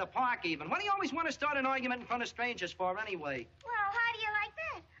other side of the park even. What do you always want to start an argument in front of strangers for anyway? Well, how do you like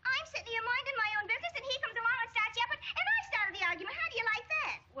that? I'm sitting here minding my own business, and he comes along and starts yapping, and I started the argument. How do you like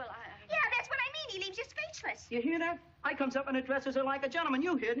that? Well, Yeah, that's what I mean. He leaves you speechless. You hear that? I comes up and addresses her like a gentleman.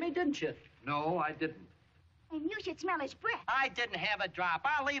 You heard me, didn't you? No, I didn't. And you should smell his breath. I didn't have a drop.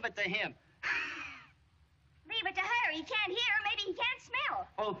 I'll leave it to him. Leave it to her. He can't hear, maybe he can't smell.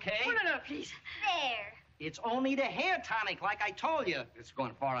 Okay. no, please. There. It's only the hair tonic, like I told you. It's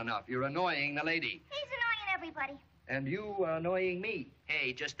gone far enough. You're annoying the lady. He's annoying everybody. And you are annoying me.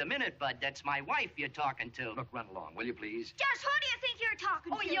 Hey, just a minute, Bud. That's my wife you're talking to. Look, run along, will you please? Just who do you think you're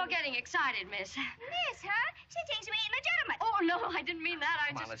talking Oh, to? you're getting excited, miss. Miss, huh? She thinks we ain't legitimate. Oh, no, I didn't mean that.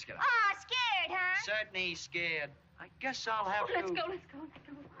 Come on, let's get out. Ah, scared, huh? Certainly scared. I guess I'll have to... Let's go.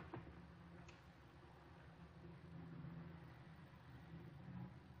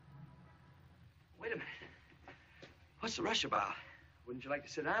 Wait a minute. What's the rush about? Wouldn't you like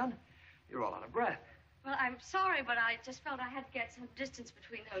to sit down? You're all out of breath. Well, I'm sorry, but I just felt I had to get some distance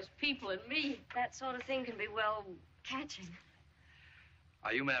between those people and me. That sort of thing can be, well, catching.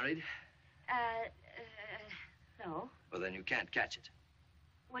 Are you married? No. Well, then you can't catch it.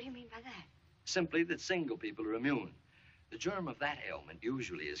 What do you mean by that? Simply that single people are immune. The germ of that ailment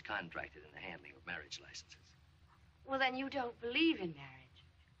usually is contracted in the handling of marriage licenses. Well, then you don't believe in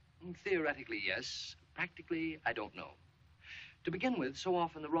marriage. Theoretically, yes. Practically, I don't know. To begin with, so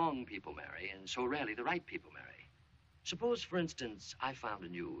often the wrong people marry, and so rarely the right people marry. Suppose, for instance, I found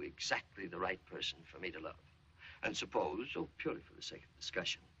in you exactly the right person for me to love. And suppose, oh, purely for the sake of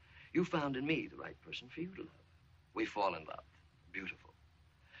discussion, you found in me the right person for you to love. We fall in love. Beautiful.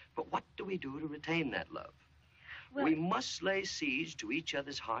 But what do we do to retain that love? Well, we must lay siege to each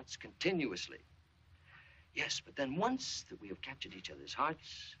other's hearts continuously. Yes, but then once that we have captured each other's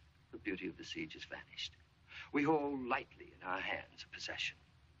hearts, the beauty of the siege has vanished. We hold lightly in our hands a possession.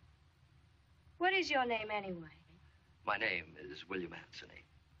 what is your name anyway? My name is William Anthony.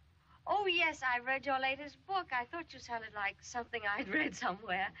 Oh, yes, I read your latest book. I thought you sounded like something I'd read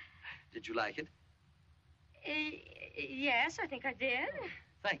somewhere. Did you like it? Yes, I think I did.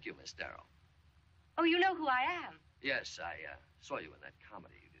 Thank you, Miss Darell. Oh, you know who I am. Yes, I saw you in that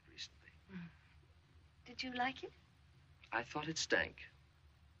comedy you did recently. Did you like it? I thought it stank.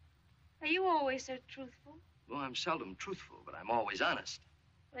 Are you always so truthful? Well, I'm seldom truthful, but I'm always honest.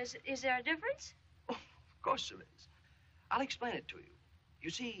 Is there a difference? Oh, of course there is. I'll explain it to you. You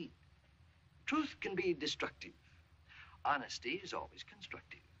see, truth can be destructive. Honesty is always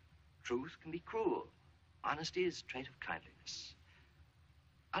constructive. Truth can be cruel. Honesty is a trait of kindliness.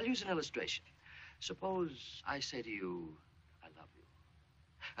 I'll use an illustration. Suppose I say to you, I love you.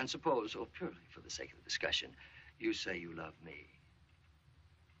 And suppose, oh, purely for the sake of the discussion, you say you love me.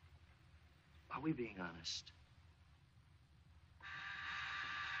 Are we being honest?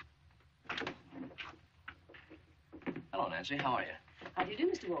 Hello, Nancy. How are you? How do you do,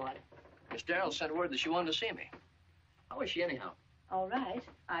 Mr. Ward? Miss Darell sent word that she wanted to see me. How is she, anyhow? All right,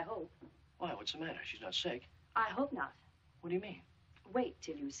 I hope. Why, what's the matter? She's not sick. I hope not. What do you mean? Wait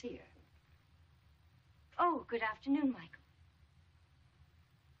till you see her. Oh, good afternoon, Michael.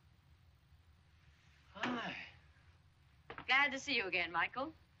 Hi. Glad to see you again,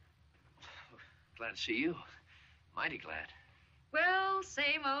 Michael. Glad to see you. Mighty glad. Well,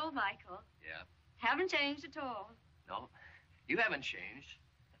 same old Michael. Yeah. Haven't changed at all. No, you haven't changed.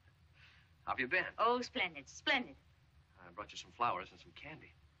 How have you been? Oh, splendid, splendid. I brought you some flowers and some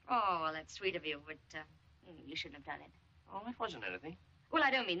candy. Oh, well, that's sweet of you, but you shouldn't have done it. Oh, it wasn't anything. Well,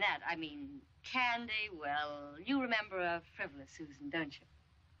 I don't mean that. I mean candy. Well, you remember a frivolous Susan, don't you?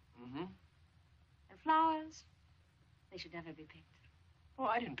 Mm-hmm. And flowers, they should never be picked. Oh,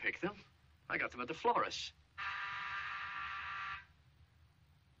 I didn't pick them. I got them at the florist's.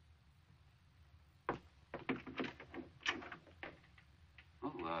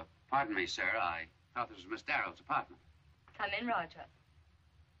 Oh, pardon me, sir. I thought this was Miss Darrell's apartment. Come in, Roger.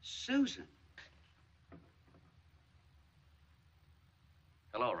 Susan.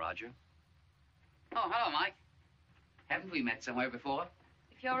 Hello, Roger. Oh, hello, Mike. Haven't we met somewhere before?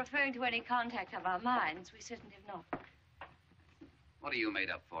 If you're referring to any contact of our minds, we certainly have not. What are you made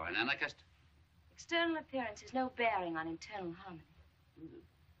up for, an anarchist? External appearance has no bearing on internal harmony.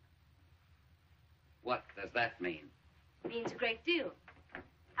 What does that mean? It means a great deal.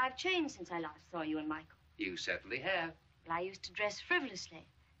 I've changed since I last saw you and Michael. You certainly have. Well, I used to dress frivolously,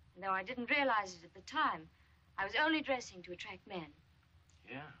 and though I didn't realize it at the time, I was only dressing to attract men.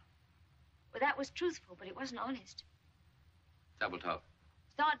 Yeah. Well, that was truthful, but it wasn't honest. Double talk.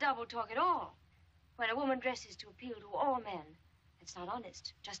 It's not double talk at all. When a woman dresses to appeal to all men, it's not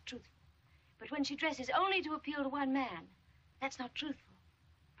honest, just truthful. But when she dresses only to appeal to one man, that's not truthful,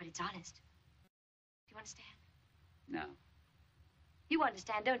 but it's honest. Do you understand? No. You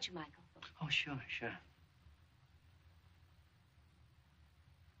understand, don't you, Michael? Oh, sure.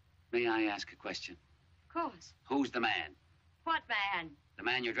 May I ask a question? Of course. Who's the man? What man? The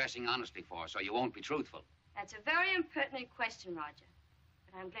man you're dressing honestly for, so you won't be truthful. That's a very impertinent question, Roger.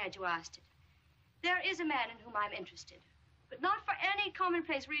 But I'm glad you asked it. There is a man in whom I'm interested. But not for any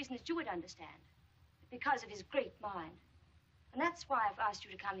commonplace reason that you would understand. But because of his great mind. And that's why I've asked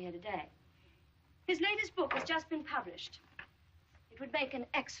you to come here today. His latest book has just been published. It would make an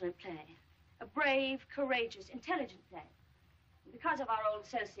excellent play. A brave, courageous, intelligent play. And because of our old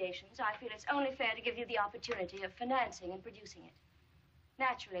associations, I feel it's only fair to give you the opportunity of financing and producing it.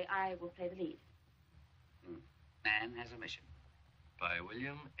 Naturally, I will play the lead. Man has a mission. By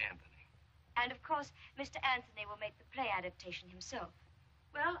William Anthony. And, of course, Mr. Anthony will make the play adaptation himself.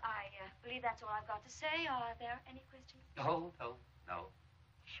 Well, I believe that's all I've got to say. Are there any questions? No.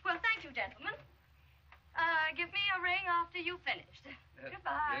 Well, thank you, gentlemen. Give me a ring after you've finished.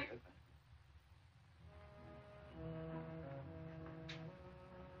 Goodbye. Yeah.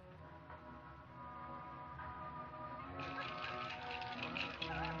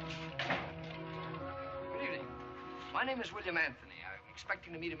 Good evening. My name is William Anthony. I'm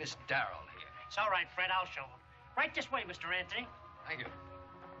expecting to meet a Miss Darell here. It's all right, Fred. I'll show him. Right this way, Mr. Anthony. Thank you.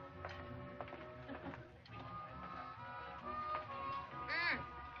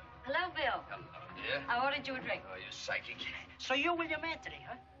 Hello, Bill. Hello, dear. I ordered you a drink. Oh, you're psychic. So you're William Anthony,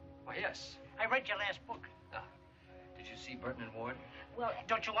 huh? Why, yes. I read your last book. Did you see Berton and Ward? Well,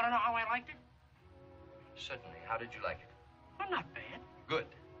 don't you want to know how I liked it? Certainly. How did you like it? Well, not bad. Good.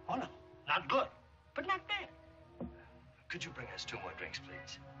 Oh, no. Not good, but not bad. Could you bring us 2 more drinks,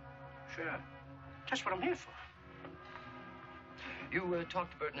 please? Sure. That's what I'm here for. You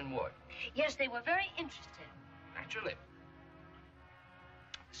talked to Berton and Ward? Yes, they were very interested. Naturally.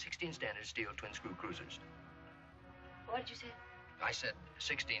 16 standard steel twin-screw cruisers. What did you say? I said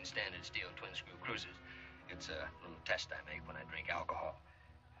 16 standard steel twin-screw cruisers. It's a little test I make when I drink alcohol.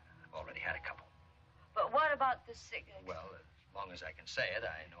 I've already had a couple. But what about the cigarettes? Well, as long as I can say it,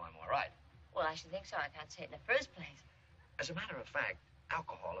 I know I'm all right. Well, I should think so. I can't say it in the first place. As a matter of fact,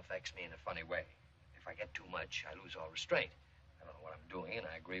 alcohol affects me in a funny way. If I get too much, I lose all restraint. I don't know what I'm doing, and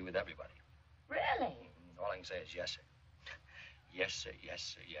I agree with everybody. Really? All I can say is yes, sir. Yes, sir, yes,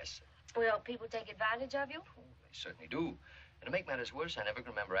 sir, yes, sir. Well, people take advantage of you? They certainly do. And to make matters worse, I never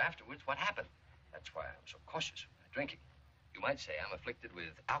can remember afterwards what happened. That's why I'm so cautious with my drinking. You might say I'm afflicted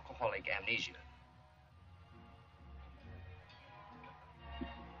with alcoholic amnesia.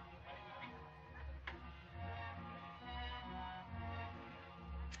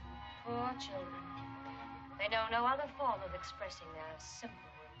 Poor children. They know no other form of expressing their simple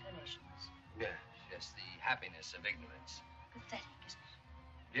inclinations. Yes, the happiness of ignorance. Pathetic, isn't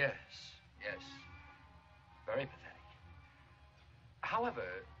it? Yes. Very pathetic.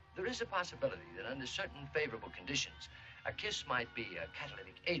 However, there is a possibility that under certain favorable conditions, a kiss might be a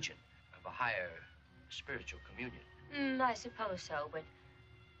catalytic agent of a higher spiritual communion. I suppose so, but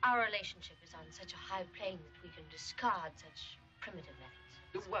our relationship is on such a high plane that we can discard such primitive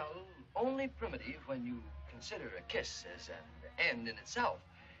methods. Well, only primitive when you consider a kiss as an end in itself.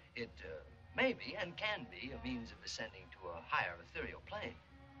 It may be and can be a means of descending to a higher ethereal plane.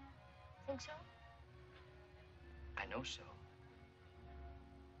 Think so? I know so.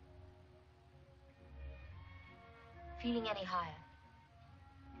 Feeling any higher?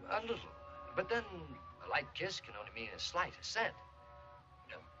 A little. But then a light kiss can only mean a slight ascent.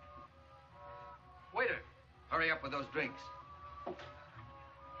 No. Waiter, hurry up with those drinks.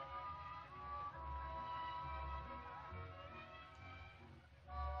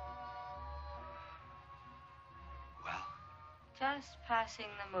 Just passing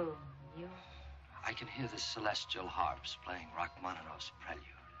the moon, you. I can hear the celestial harps playing Rachmaninoff's prelude.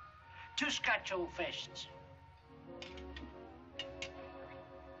 2 Scotch old fashions.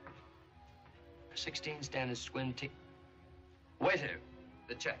 16 standard twin tick. Waiter,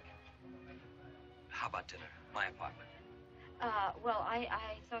 the check. How about dinner? My apartment. Well, I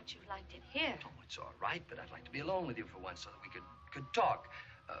thought you liked it here. Oh, it's all right, but I'd like to be alone with you for once so that we could talk.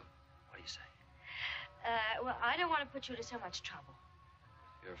 What do you say? Well, I don't want to put you to so much trouble.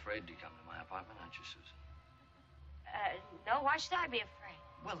 You're afraid to come to my apartment, aren't you, Susan? No, why should I be afraid?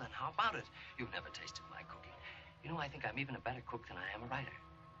 Well, then how about it? You've never tasted my cooking. You know, I think I'm even a better cook than I am a writer.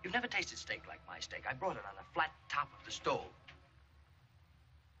 You've never tasted steak like my steak. I brought it on the flat top of the stove.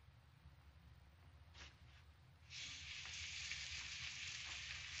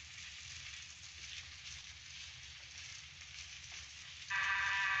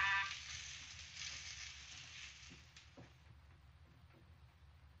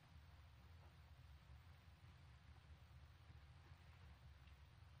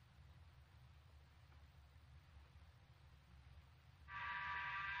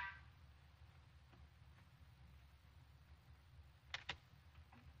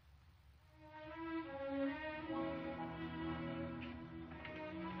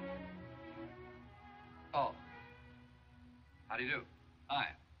 How do you do? Hi.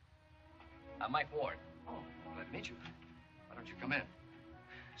 I'm Mike Ward. Oh, glad to meet you. Why don't you come in?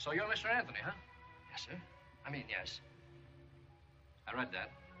 So you're Mr. Anthony, huh? Yes, sir. I mean, yes. I read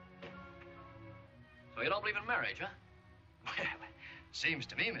that. So you don't believe in marriage, huh? Well, it seems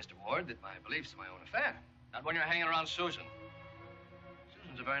to me, Mr. Ward, that my belief's my own affair. Not when you're hanging around Susan.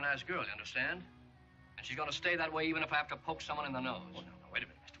 Susan's a very nice girl, you understand? And she's gonna stay that way even if I have to poke someone in the nose. Oh, no, wait a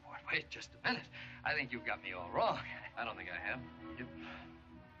minute, Mr. Ward. Wait just a minute. I think you've got me all wrong. I don't think I have. You...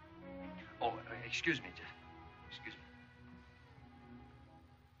 Oh, excuse me. Excuse me.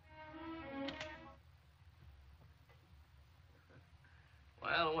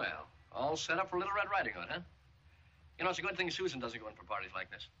 Well, well. All set up for Little Red Riding Hood, huh? You know, it's a good thing Susan doesn't go in for parties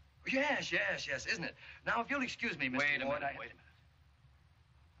like this. Yes, isn't it? Now, if you'll excuse me, Mr. Wait a Ward, minute.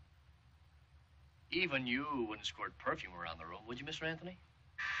 Even you wouldn't squirt perfume around the room, would you, Mr. Anthony?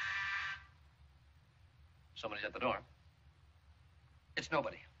 Somebody's at the door. It's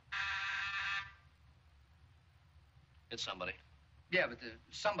nobody. It's somebody. Yeah, but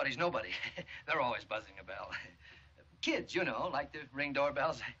somebody's nobody. They're always buzzing a bell. Kids, you know, like to ring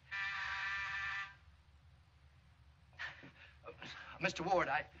doorbells. Mr. Ward,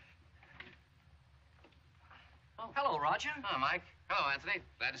 Oh, hello, Roger. Oh, Mike. Hello, Anthony.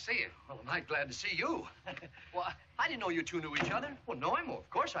 Glad to see you. Well, Mike, glad to see you. Well, I didn't know you two knew each other. Well, know him? Well, of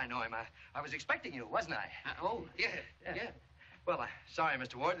course I know him. I was expecting you, wasn't I? Oh, yeah. Well, sorry,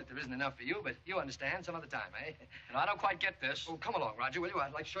 Mr. Ward, that there isn't enough for you, but you understand some other time, eh? And I don't quite get this. Oh, come along, Roger, will you?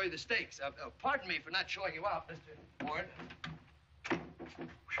 I'd like to show you the stakes. Pardon me for not showing you out, Mr. Ward.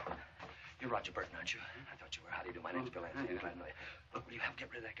 You're Roger Berton, aren't you? I thought you were. How do you do? My name's Bill Anthony. Glad to know you. Look, will you help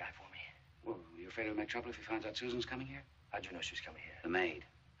get rid of that guy for me? Well, you afraid it'll make trouble if he finds out Susan's coming here? How'd you know she was coming here? The maid.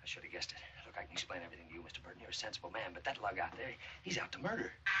 I should have guessed it. Look, I can explain everything to you, Mr. Berton. You're a sensible man, but that lug out there, he's out to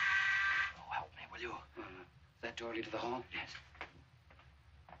murder. Oh, help me, will you? That door lead to the hall? Yes.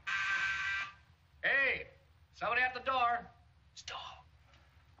 Hey, somebody at the door. Stop.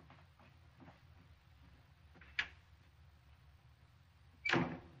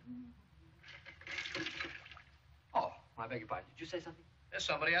 Oh, I beg your pardon. Did you say something? There's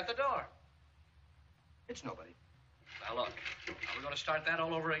somebody at the door. It's nobody. Now, look, are we going to start that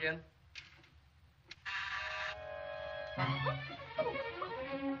all over again?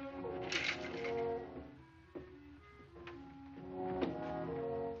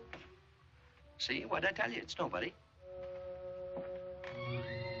 See, what'd I tell you? It's nobody.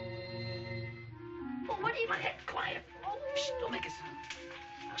 Oh, what are you, my head? Quiet. Oh, shh, don't make a sound.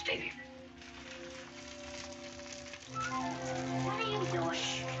 Now, stay there. What are you doing?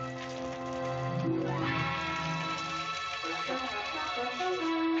 Shh.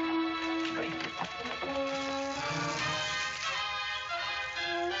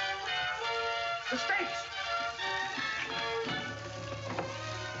 The stakes!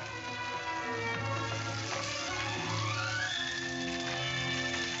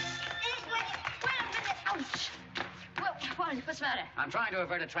 What's the matter? I'm trying to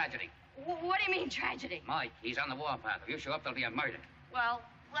avert a tragedy. What do you mean, tragedy? Mike, he's on the warpath. If you show up, there'll be a murder. Well,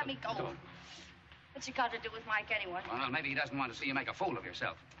 let me go. What's it got to do with Mike anyway? Well, maybe he doesn't want to see you make a fool of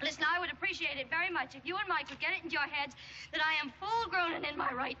yourself. Listen, I would appreciate it very much if you and Mike would get it into your heads that I am full-grown and in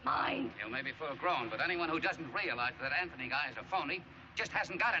my right mind. You may be full-grown, but anyone who doesn't realize that Anthony guy is a phony just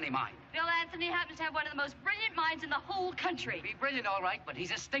hasn't got any mind. Bill Anthony happens to have one of the most brilliant minds in the whole country. He'd be brilliant, all right, but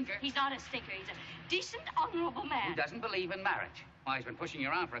he's a stinker. He's not a stinker. He's a decent, honorable man. Who doesn't believe in marriage. Why, he's been pushing you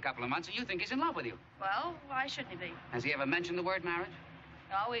around for a couple of months, and you think he's in love with you. Well, why shouldn't he be? Has he ever mentioned the word marriage?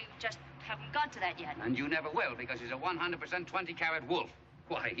 No, we just haven't got to that yet. And you never will, because he's a 100% 20-carat wolf.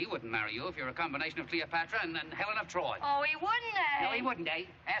 Why, he wouldn't marry you if you're a combination of Cleopatra and Helen of Troy. Oh, he wouldn't, eh? No, he wouldn't, eh?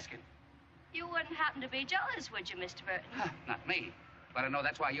 Ask him. You wouldn't happen to be jealous, would you, Mr. Burton? Not me. But I know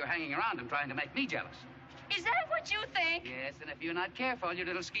that's why you're hanging around him trying to make me jealous. Is that what you think? Yes, and if you're not careful, your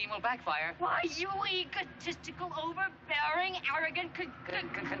little scheme will backfire. Why, you egotistical, overbearing, arrogant,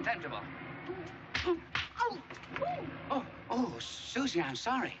 contemptible. Oh, Susie, I'm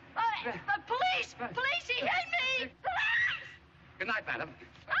sorry. Police! Police! He hit me! Police! Good night, madam.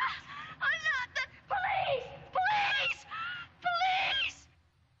 I'm not the police! Police! Police!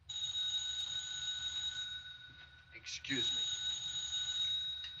 Excuse me.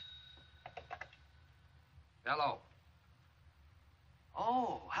 Hello.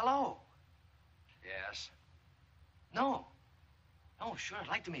 Oh, hello. Yes. No. No, sure, I'd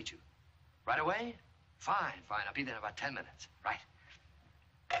like to meet you. Right away? Fine. I'll be there in about 10 minutes. Right.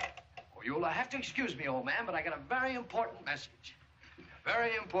 Oh, you'll have to excuse me, old man, but I got a very important message.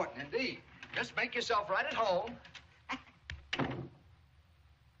 Very important indeed. Just make yourself right at home.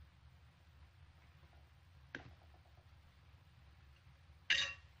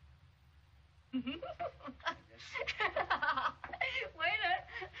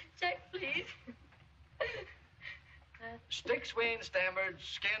 Sticks win, stammered,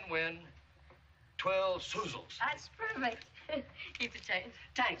 skin win, 12 soozles. That's perfect. Keep the change.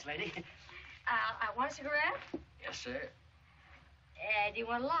 Thanks, lady. I want a cigarette? Yes, sir. Do you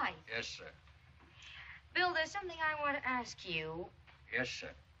want a light? Yes, sir. Bill, there's something I want to ask you. Yes,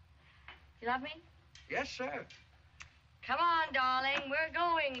 sir. You love me? Yes, sir. Come on, darling. We're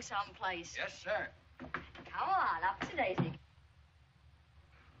going someplace. Yes, sir. Come on, up to Daisy.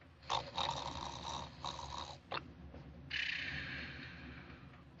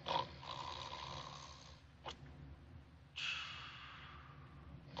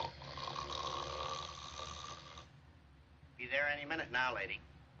 Be there any minute now, lady.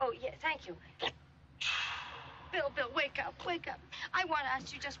 Oh, yeah, thank you. Bill, wake up, wake up. I want to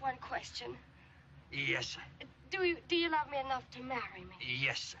ask you just one question. Yes, sir. Do you love me enough to marry me?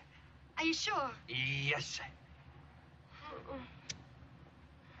 Yes, sir. Are you sure? Yes, sir.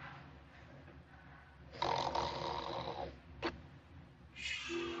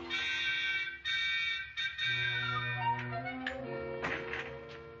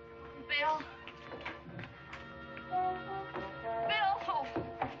 Bill? Bill! Oh.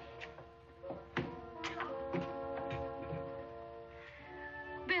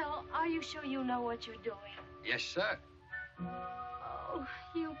 Bill, are you sure you know what you're doing? Yes, sir. Oh,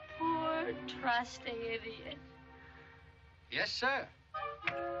 you poor, trusting idiot. Yes, sir.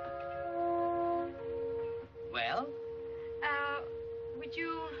 Well?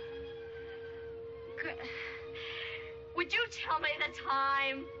 Would you tell me the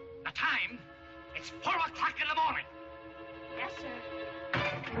time? The time? It's 4 o'clock in the morning. Yes, sir.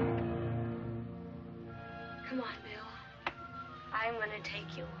 Come on, Bill. I'm going to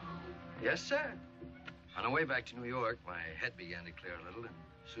take you home. Yes, sir. On our way back to New York, my head began to clear a little, and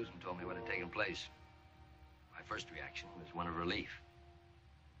Susan told me what had taken place. My first reaction was one of relief.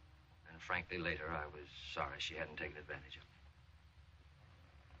 And frankly, later, I was sorry she hadn't taken advantage of me.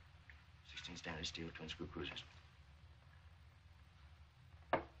 16 standard steel twin-screw cruisers.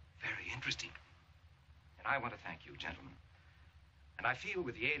 Very interesting. And I want to thank you, gentlemen. And I feel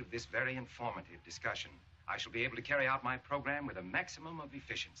with the aid of this very informative discussion, I shall be able to carry out my program with a maximum of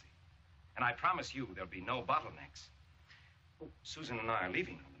efficiency. And I promise you there'll be no bottlenecks. Oh, Susan and I are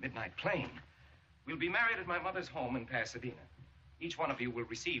leaving on the midnight plane. We'll be married at my mother's home in Pasadena. Each one of you will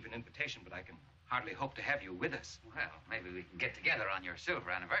receive an invitation, but I can hardly hope to have you with us. Well, maybe we can get together on your silver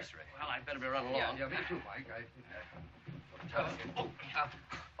anniversary. Well, I'd better be running along. Yeah, me too, Mike.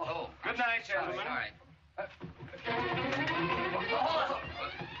 Good night, gentlemen. All right.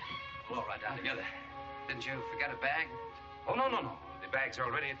 We'll all ride down together. Didn't you forget a bag? Oh, no. The bags are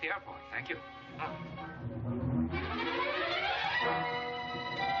already at the airport. Thank you.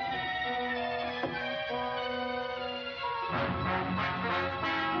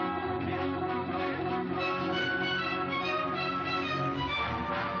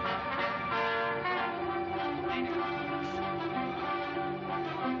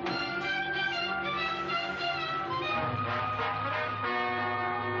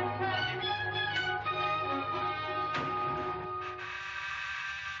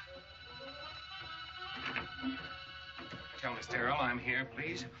 Tell Miss Darell I'm here,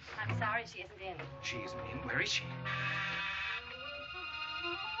 please. I'm sorry she isn't in. She isn't in. Where is she?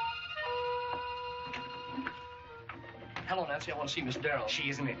 Hello, Nancy. I want to see Miss Darell. She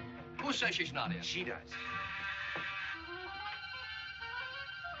isn't in. Who says she's not in? She does.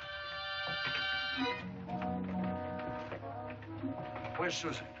 Where's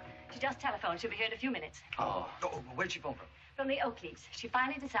Susan? She just telephoned. She'll be here in a few minutes. Oh, where'd she phone from? From the O'Keefes. She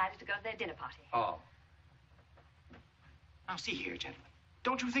finally decided to go to their dinner party. Oh. Now, see here, gentlemen.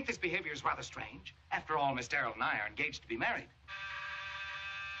 Don't you think this behavior is rather strange? After all, Miss Darell and I are engaged to be married.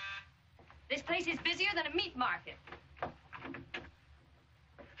 This place is busier than a meat market.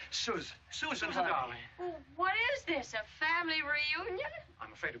 Susan, darling. Well, what is this, a family reunion?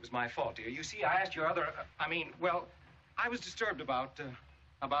 I'm afraid it was my fault, dear. You see, I asked your other... I was disturbed about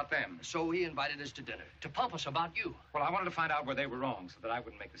them. So he invited us to dinner, to pump us about you. Well, I wanted to find out where they were wrong so that I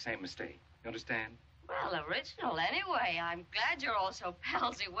wouldn't make the same mistake. You understand? Well, original anyway. I'm glad you're all so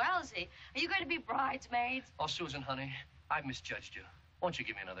palsy-walsy. Are you going to be bridesmaids? Oh, Susan, honey, I've misjudged you. Won't you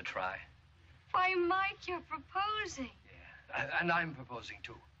give me another try? Why, Mike, you're proposing. And I'm proposing,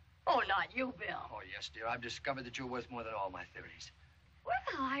 too. Oh, not you, Bill. Oh, yes, dear. I've discovered that you're worth more than all my theories. Well,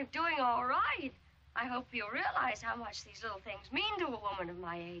 I'm doing all right. I hope you realize how much these little things mean to a woman of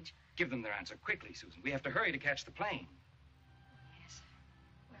my age. Give them their answer quickly, Susan. We have to hurry to catch the plane. Yes.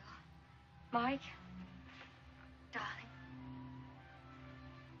 Well, Mike, darling.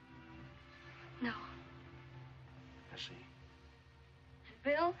 No. I see. And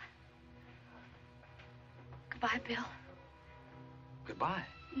Bill? Goodbye, Bill. goodbye.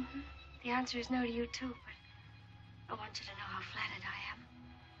 Mm-hmm. The answer is no to you, too, but I want you to know how flattered I am.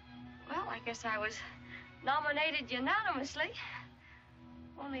 Well, I guess I was nominated unanimously.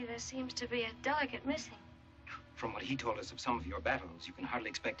 Only there seems to be a delegate missing. From what he told us of some of your battles, you can hardly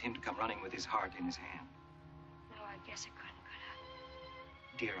expect him to come running with his heart in his hand. No, I guess it couldn't, could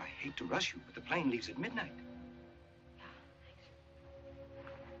I? Dear, I hate to rush you, but the plane leaves at midnight.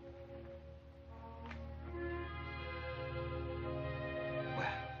 Well,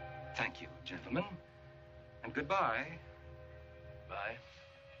 thank you, gentlemen. And goodbye. Goodbye.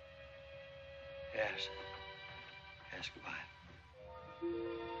 Yes. Yes, goodbye.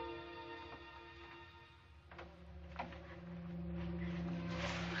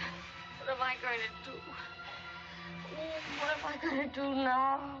 What am I going to do? Oh, what am I going to do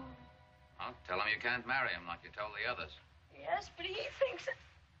now? Well, tell him you can't marry him like you told the others. Yes, but he thinks it.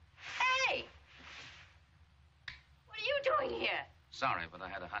 Hey! What are you doing here? Sorry, but I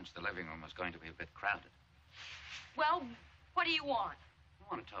had a hunch the living room was going to be a bit crowded. Well, what do you want?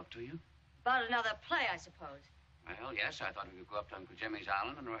 I want to talk to you. About another play, I suppose. Well, yes, I thought we could go up to Uncle Jimmy's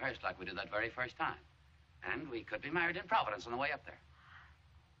island and rehearse like we did that very first time. And we could be married in Providence on the way up there.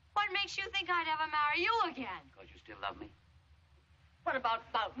 What makes you think I'd ever marry you again? Because you still love me. What about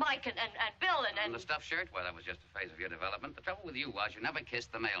Mike and Bill and... And the stuffed shirt? Well, that was just a phase of your development. The trouble with you was you never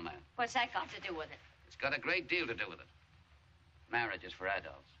kissed the mailman. What's that got to do with it? It's got a great deal to do with it. Marriage is for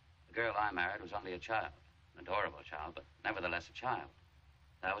adults. The girl I married was only a child. An adorable child, but nevertheless a child.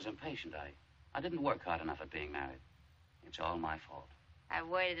 I was impatient. I didn't work hard enough at being married. It's all my fault. I've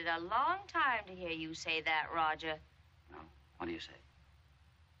waited a long time to hear you say that, Roger. No? What do you say?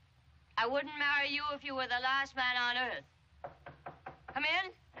 I wouldn't marry you if you were the last man on earth. Come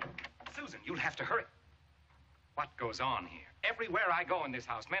in. Susan, you'll have to hurry. What goes on here? Everywhere I go in this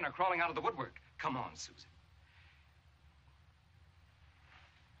house, men are crawling out of the woodwork. Come on, Susan.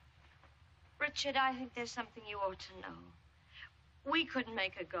 Richard, I think there's something you ought to know. We couldn't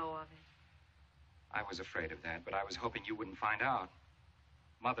make a go of it. I was afraid of that, but I was hoping you wouldn't find out.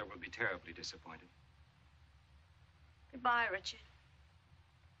 Mother will be terribly disappointed. Goodbye, Richard.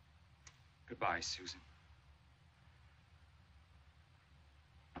 Goodbye, Susan.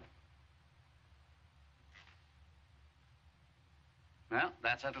 Well,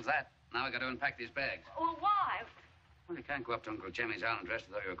 that settles that. Now we got to unpack these bags. Well, why? Well, you can't go up to Uncle Jimmy's island dressed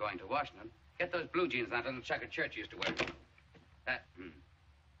as though you were going to Washington. Get those blue jeans and that little checkered shirt you used to wear.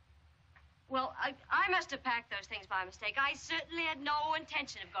 Well, I must have packed those things by mistake. I certainly had no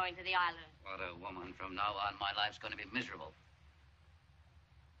intention of going to the island. What a woman. From now on, my life's going to be miserable.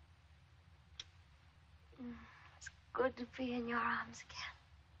 It's good to be in your arms again.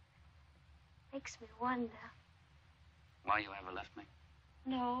 Makes me wonder. Why you ever left me?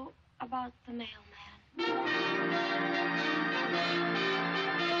 No, about the mailman.